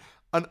UK.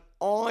 And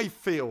I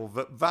feel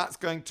that that's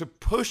going to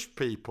push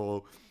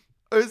people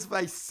as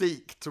they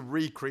seek to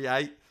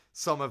recreate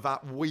some of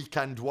that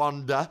weekend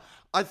wonder.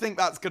 I think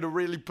that's going to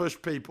really push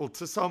people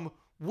to some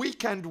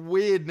weekend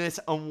weirdness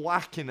and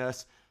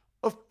wackiness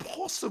of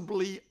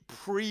possibly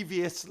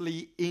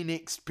previously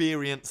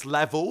inexperienced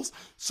levels.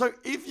 So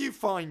if you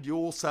find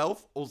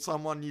yourself or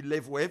someone you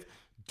live with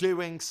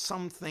doing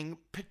something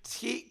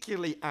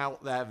particularly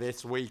out there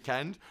this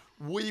weekend,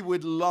 we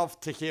would love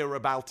to hear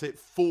about it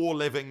for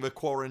Living the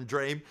Quarren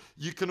Dream.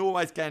 You can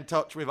always get in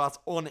touch with us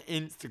on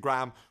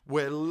Instagram.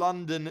 We're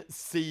London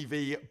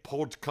CV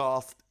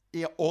Podcast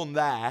on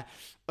there.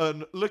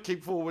 And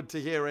looking forward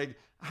to hearing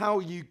how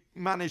you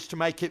managed to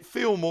make it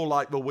feel more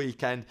like the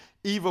weekend,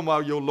 even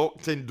while you're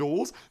locked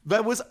indoors.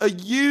 There was a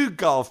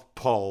YouGov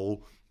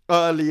poll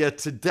earlier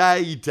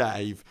today,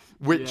 Dave,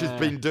 which has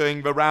been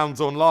doing the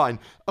rounds online.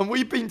 And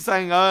we've been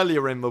saying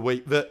earlier in the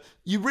week that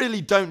you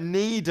really don't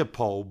need a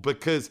poll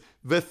because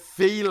the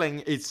feeling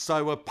is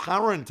so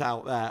apparent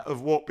out there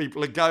of what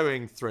people are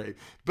going through.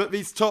 But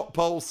these top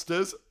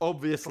pollsters,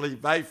 obviously,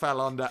 they fell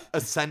under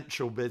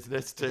essential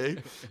business too.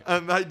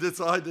 And they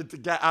decided to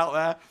get out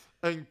there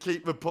and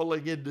keep the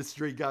polling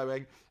industry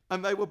going.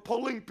 And they were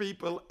polling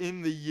people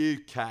in the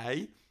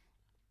UK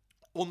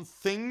on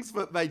things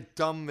that they'd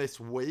done this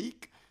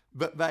week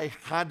that they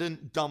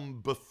hadn't done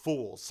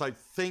before. So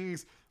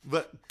things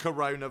that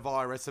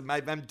coronavirus had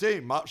made them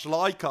do, much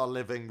like our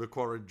Living the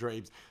Quarren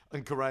Dreams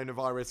and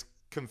coronavirus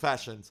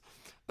confessions.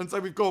 And so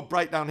we've got a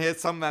breakdown here.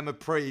 Some of them are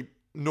pretty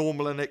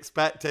normal and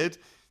expected.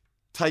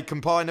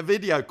 Taken part in a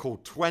video call.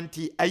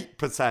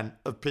 28%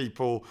 of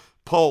people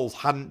polls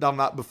hadn't done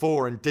that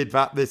before and did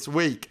that this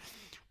week.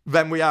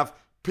 Then we have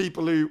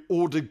people who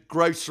ordered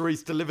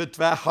groceries delivered to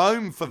their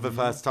home for the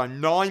first time.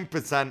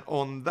 9%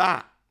 on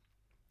that.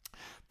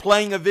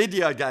 Playing a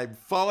video game,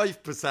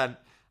 5%.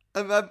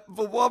 And then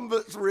the one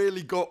that's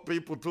really got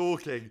people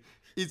talking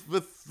is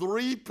the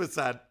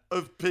 3%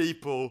 of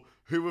people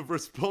who have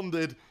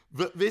responded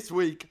that this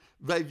week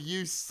they've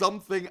used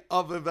something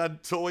other than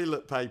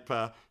toilet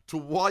paper to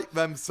wipe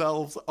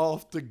themselves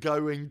after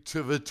going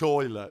to the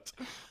toilet.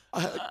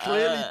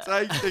 Clearly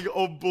taking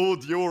on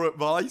board your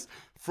advice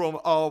from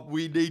our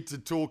We Need to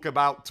Talk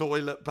About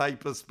Toilet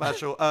Paper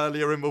special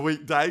earlier in the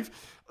week, Dave.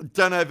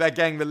 Don't know if they're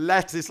getting the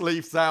lettuce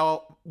leaves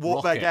out,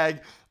 what they're getting.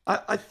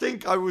 I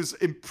think I was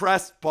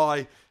impressed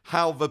by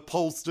how the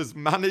pollsters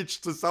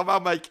managed to somehow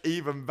make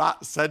even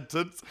that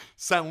sentence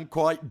sound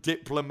quite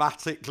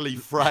diplomatically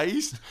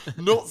phrased.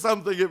 Not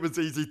something it was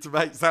easy to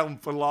make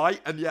sound polite,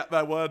 and yet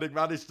their wording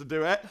managed to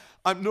do it.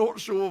 I'm not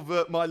sure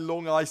that my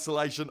long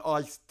isolation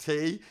iced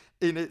tea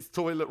in its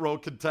toilet roll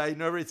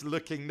container is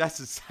looking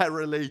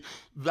necessarily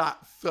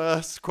that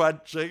thirst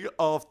quenching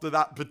after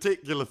that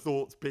particular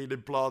thought's been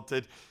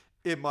implanted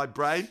in my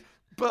brain.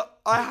 But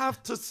I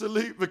have to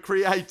salute the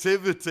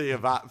creativity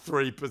of that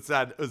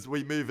 3% as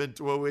we move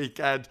into a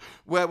weekend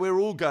where we're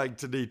all going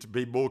to need to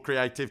be more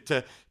creative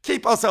to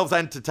keep ourselves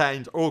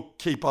entertained or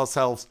keep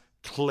ourselves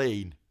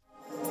clean.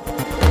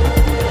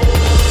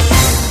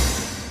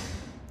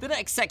 The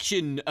next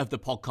section of the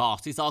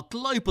podcast is our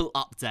global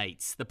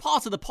updates, the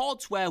part of the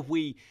pod where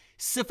we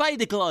survey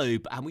the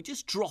globe and we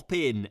just drop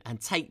in and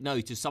take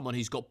note of someone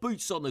who's got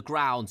boots on the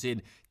ground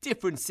in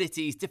different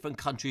cities, different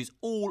countries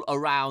all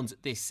around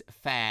this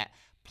fair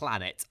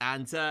planet.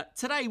 And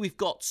today we've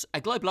got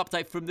a global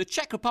update from the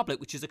Czech Republic,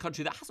 which is a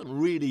country that hasn't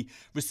really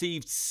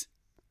received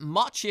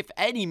much, if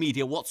any,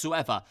 media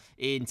whatsoever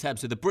in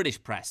terms of the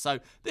British press. So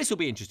this will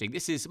be interesting.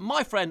 This is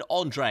my friend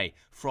Andre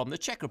from the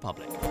Czech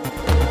Republic.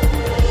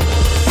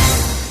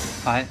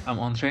 Hi, I'm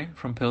Andre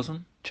from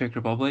Pilsen, Czech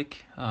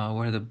Republic,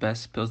 where the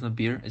best Pilsner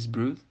beer is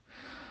brewed.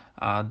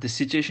 The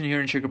situation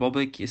here in Czech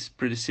Republic is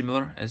pretty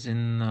similar as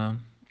in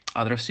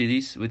other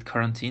cities with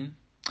quarantine.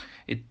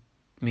 It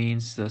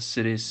means the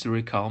city is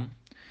really calm.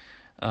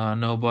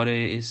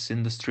 Nobody is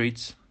in the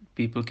streets.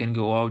 People can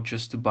go out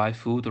just to buy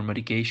food or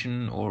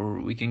medication, or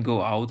we can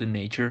go out in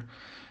nature,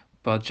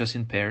 but just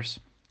in pairs.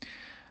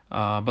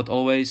 But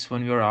always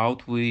when we are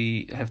out,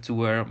 we have to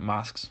wear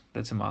masks.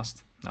 That's a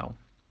must now.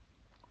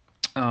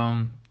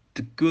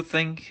 The good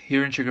thing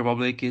here in Czech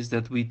Republic is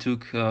that we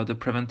took the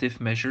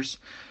preventive measures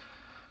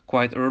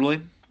quite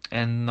early,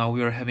 and now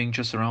we are having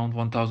just around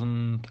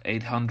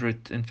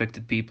 1,800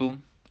 infected people,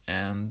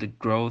 and the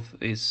growth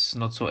is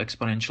not so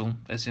exponential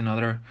as in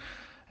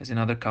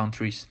other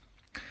countries.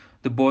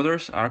 The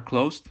borders are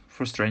closed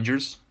for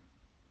strangers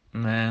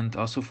and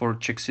also for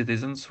Czech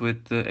citizens,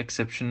 with the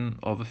exception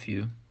of a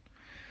few.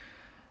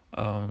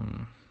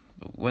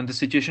 When the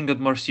situation got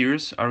more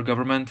serious, our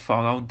government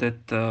found out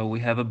that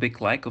we have a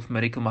big lack of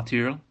medical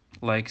material,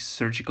 like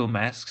surgical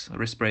masks,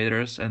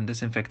 respirators, and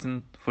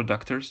disinfectant for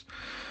doctors.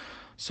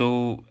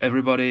 So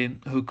everybody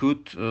who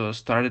could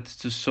started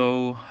to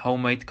sew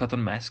homemade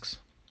cotton masks.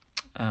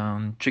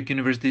 Czech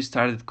University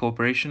started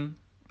cooperation,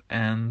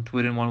 and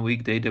within 1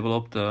 week they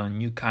developed a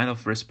new kind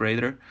of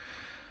respirator,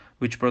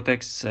 which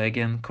protects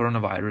against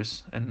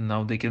coronavirus, and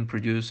now they can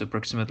produce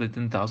approximately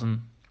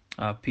 10,000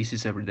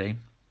 pieces every day.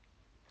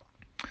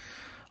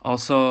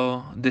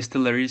 Also,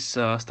 distilleries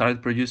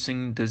started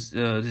producing this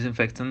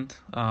disinfectant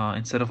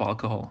instead of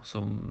alcohol.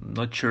 So I'm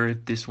not sure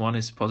if this one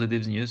is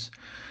positive news.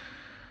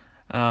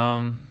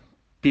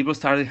 People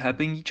started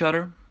helping each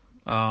other.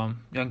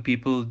 Young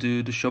people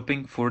do the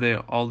shopping for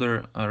their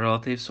older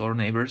relatives or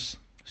neighbors.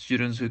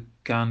 Students who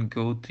can't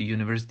go to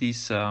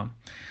universities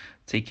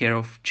take care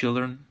of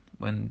children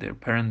when their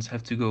parents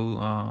have to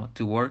go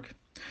to work.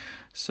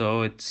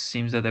 So it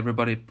seems that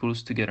everybody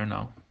pulls together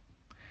now.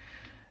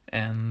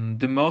 And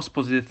the most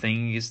positive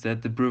thing is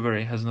that the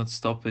brewery has not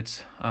stopped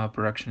its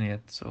production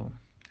yet. So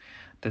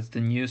that's the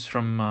news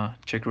from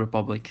Czech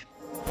Republic.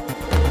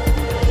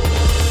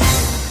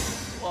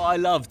 Well, I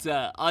loved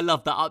that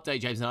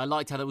update, James, and I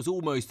liked how there was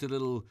almost a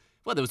little...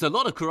 Well, there was a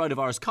lot of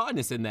coronavirus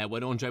kindness in there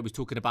when Andre was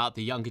talking about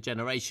the younger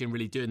generation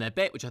really doing their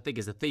bit, which I think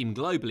is a theme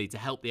globally to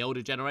help the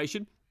older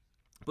generation.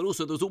 But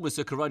also there was almost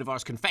a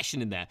coronavirus confession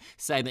in there,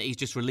 saying that he's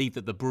just relieved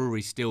that the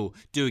brewery's still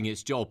doing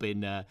its job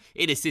in a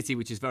city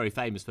which is very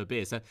famous for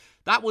beer. So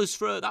that was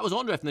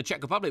Andre from the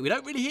Czech Republic. We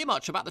don't really hear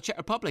much about the Czech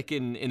Republic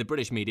in the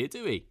British media,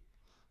 do we?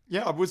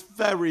 Yeah, I was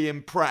very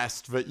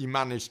impressed that you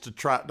managed to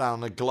track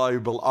down a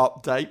global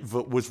update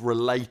that was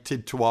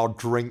related to our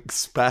drink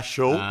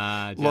special.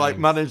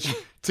 Managed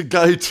to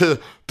go to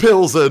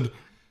Pilsen,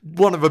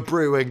 one of the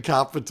brewing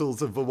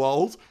capitals of the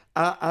world,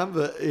 and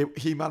that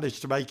he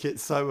managed to make it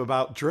so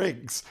about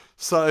drinks.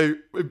 So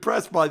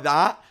impressed by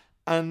that.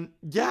 And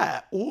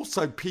yeah,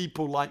 also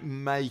people like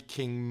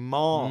making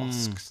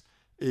masks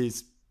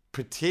is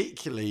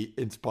particularly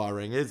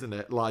inspiring, isn't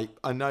it? Like,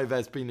 I know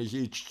there's been a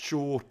huge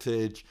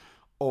shortage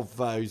of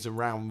those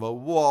around the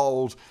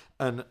world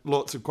and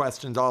lots of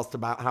questions asked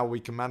about how we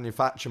can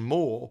manufacture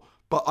more.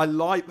 But I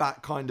like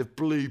that kind of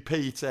Blue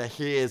Peter,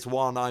 here's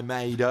one I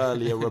made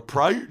earlier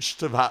approach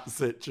to that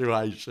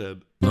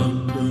situation.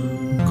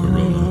 London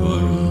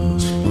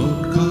Coronavirus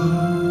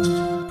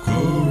Podcast.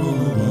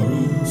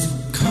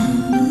 Coronavirus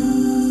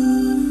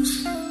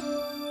Kindness.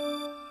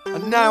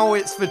 And now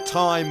it's the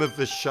time of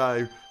the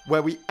show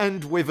where we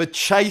end with a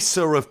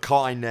chaser of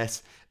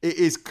kindness. It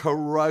is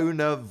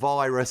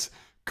coronavirus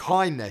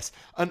kindness.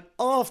 And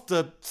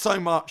after so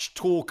much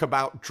talk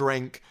about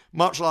drink,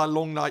 much like a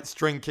long night's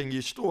drinking,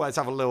 you should always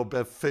have a little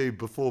bit of food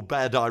before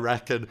bed, I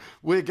reckon.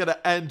 We're going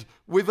to end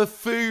with a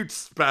food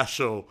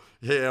special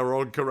here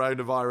on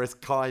Coronavirus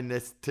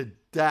Kindness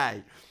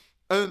today.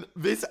 And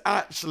this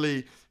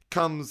actually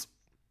comes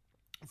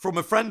from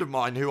a friend of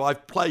mine who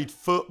I've played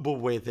football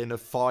with in a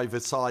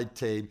five-a-side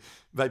team.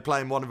 They play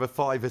in one of the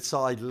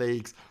five-a-side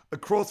leagues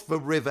across the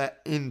river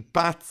in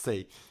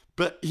Battersea.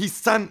 But he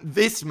sent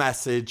this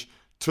message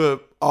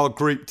to our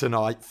group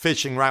tonight,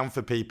 Fishing Round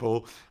for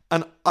People,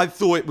 and I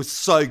thought it was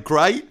so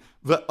great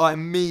that I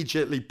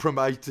immediately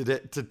promoted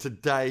it to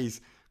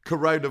today's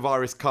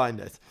Coronavirus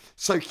Kindness.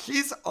 So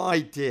his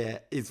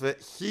idea is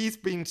that he's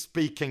been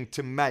speaking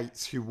to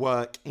mates who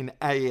work in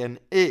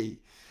A&E,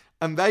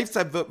 and they've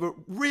said that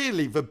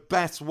really the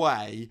best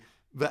way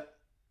that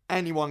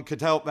anyone could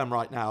help them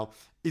right now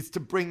is to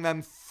bring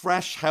them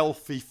fresh,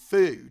 healthy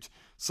food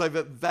so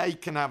that they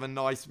can have a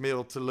nice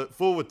meal to look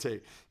forward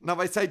to. Now,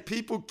 they say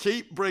people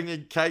keep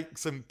bringing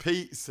cakes and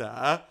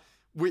pizza,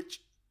 which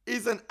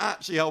isn't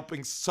actually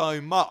helping so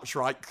much,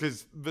 right?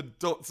 Because the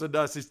doctors and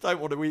nurses don't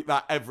want to eat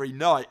that every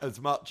night as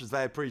much as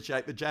they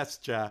appreciate the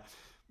gesture.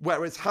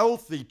 Whereas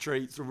healthy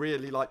treats are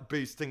really like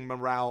boosting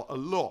morale a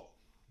lot.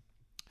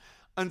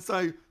 And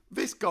so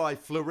this guy,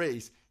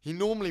 Floris, he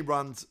normally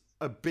runs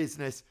a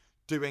business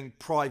doing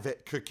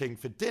private cooking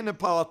for dinner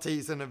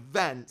parties and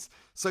events.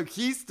 So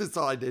he's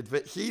decided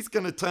that he's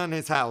going to turn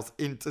his house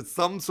into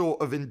some sort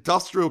of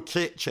industrial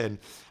kitchen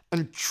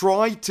and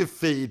try to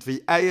feed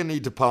the A&E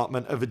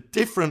department of a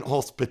different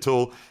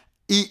hospital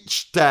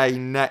each day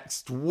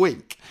next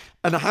week.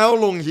 And how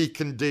long he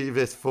can do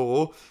this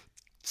for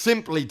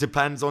simply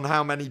depends on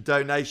how many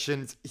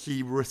donations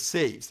he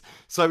receives.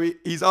 So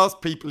he's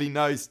asked people he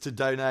knows to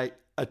donate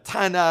a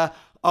tenner.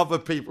 Other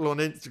people on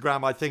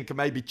Instagram, I think, are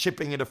maybe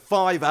chipping in a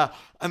 $5,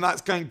 and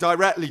that's going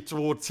directly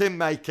towards him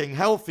making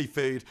healthy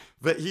food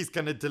that he's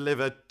going to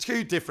deliver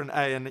to different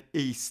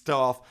A&E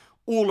staff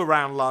all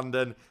around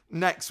London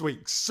next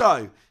week.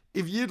 So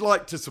if you'd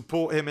like to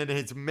support him in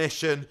his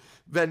mission,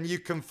 then you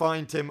can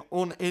find him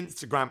on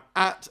Instagram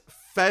at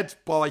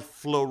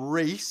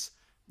fedbyfloris,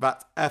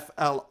 that's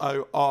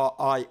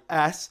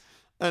Floris,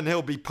 and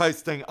he'll be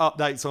posting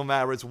updates on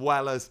there as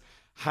well as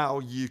how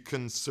you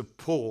can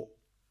support.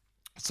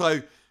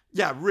 So,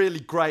 yeah, really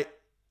great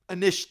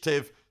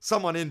initiative.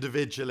 Someone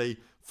individually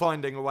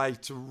finding a way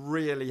to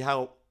really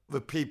help the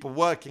people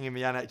working in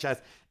the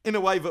NHS in a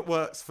way that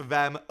works for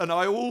them. And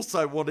I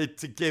also wanted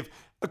to give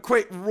a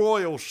quick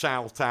royal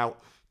shout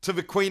out to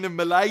the Queen of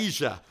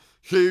Malaysia,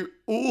 who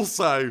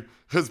also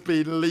has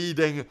been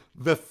leading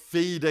the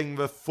Feeding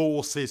the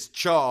Forces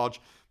charge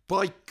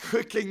by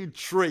cooking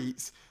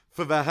treats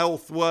for the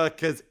health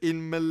workers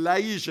in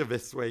Malaysia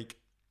this week.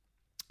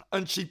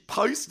 And she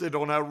posted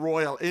on her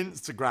royal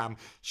Instagram,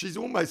 she's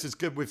almost as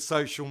good with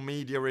social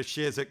media as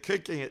she is at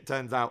cooking, it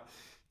turns out.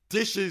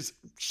 Dishes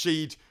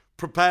she'd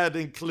prepared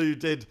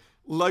included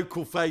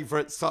local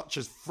favourites such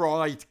as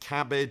fried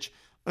cabbage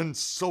and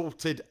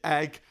salted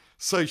egg.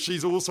 So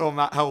she's also on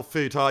that health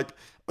food hype,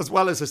 as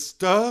well as a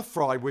stir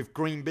fry with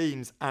green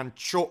beans and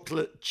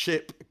chocolate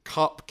chip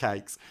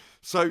cupcakes.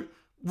 So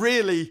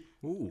really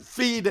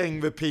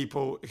feeding the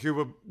people who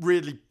are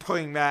really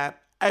putting their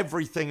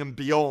everything and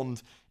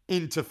beyond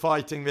into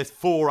fighting this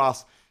for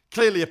us.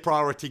 Clearly a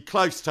priority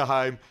close to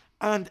home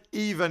and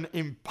even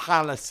in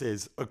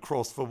palaces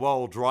across the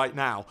world right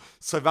now.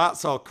 So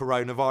that's our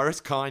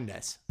coronavirus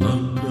kindness.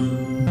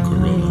 London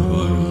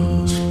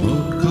Coronavirus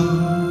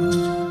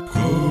Podcast.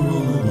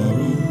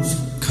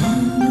 Coronavirus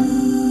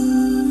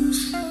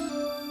kindness.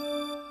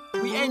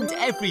 We end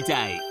every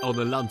day on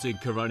the London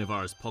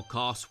Coronavirus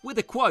Podcast with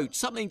a quote,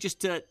 something just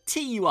to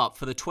tee you up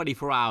for the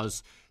 24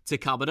 hours to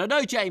come. And I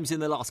know, James, in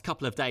the last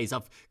couple of days,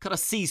 I've kind of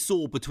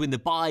seesawed between the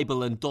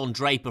Bible and Don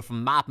Draper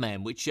from Mad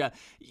Men, which,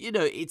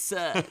 it's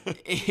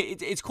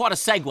it's quite a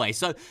segue.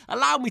 So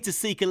allow me to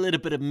seek a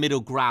little bit of middle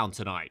ground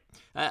tonight.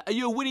 Are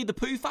you a Winnie the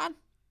Pooh fan?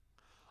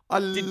 I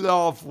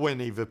love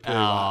Winnie the Pooh,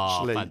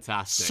 actually.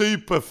 Fantastic.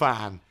 Super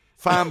fan.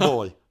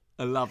 Fanboy.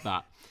 I love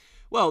that.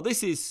 Well,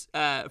 this is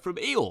from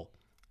Eeyore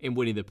in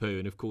Winnie the Pooh,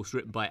 and of course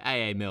written by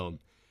A.A. Milne.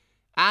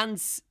 And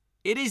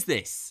it is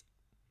this.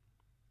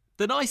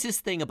 The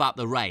nicest thing about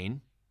the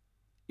rain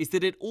is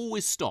that it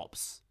always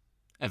stops,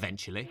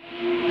 eventually.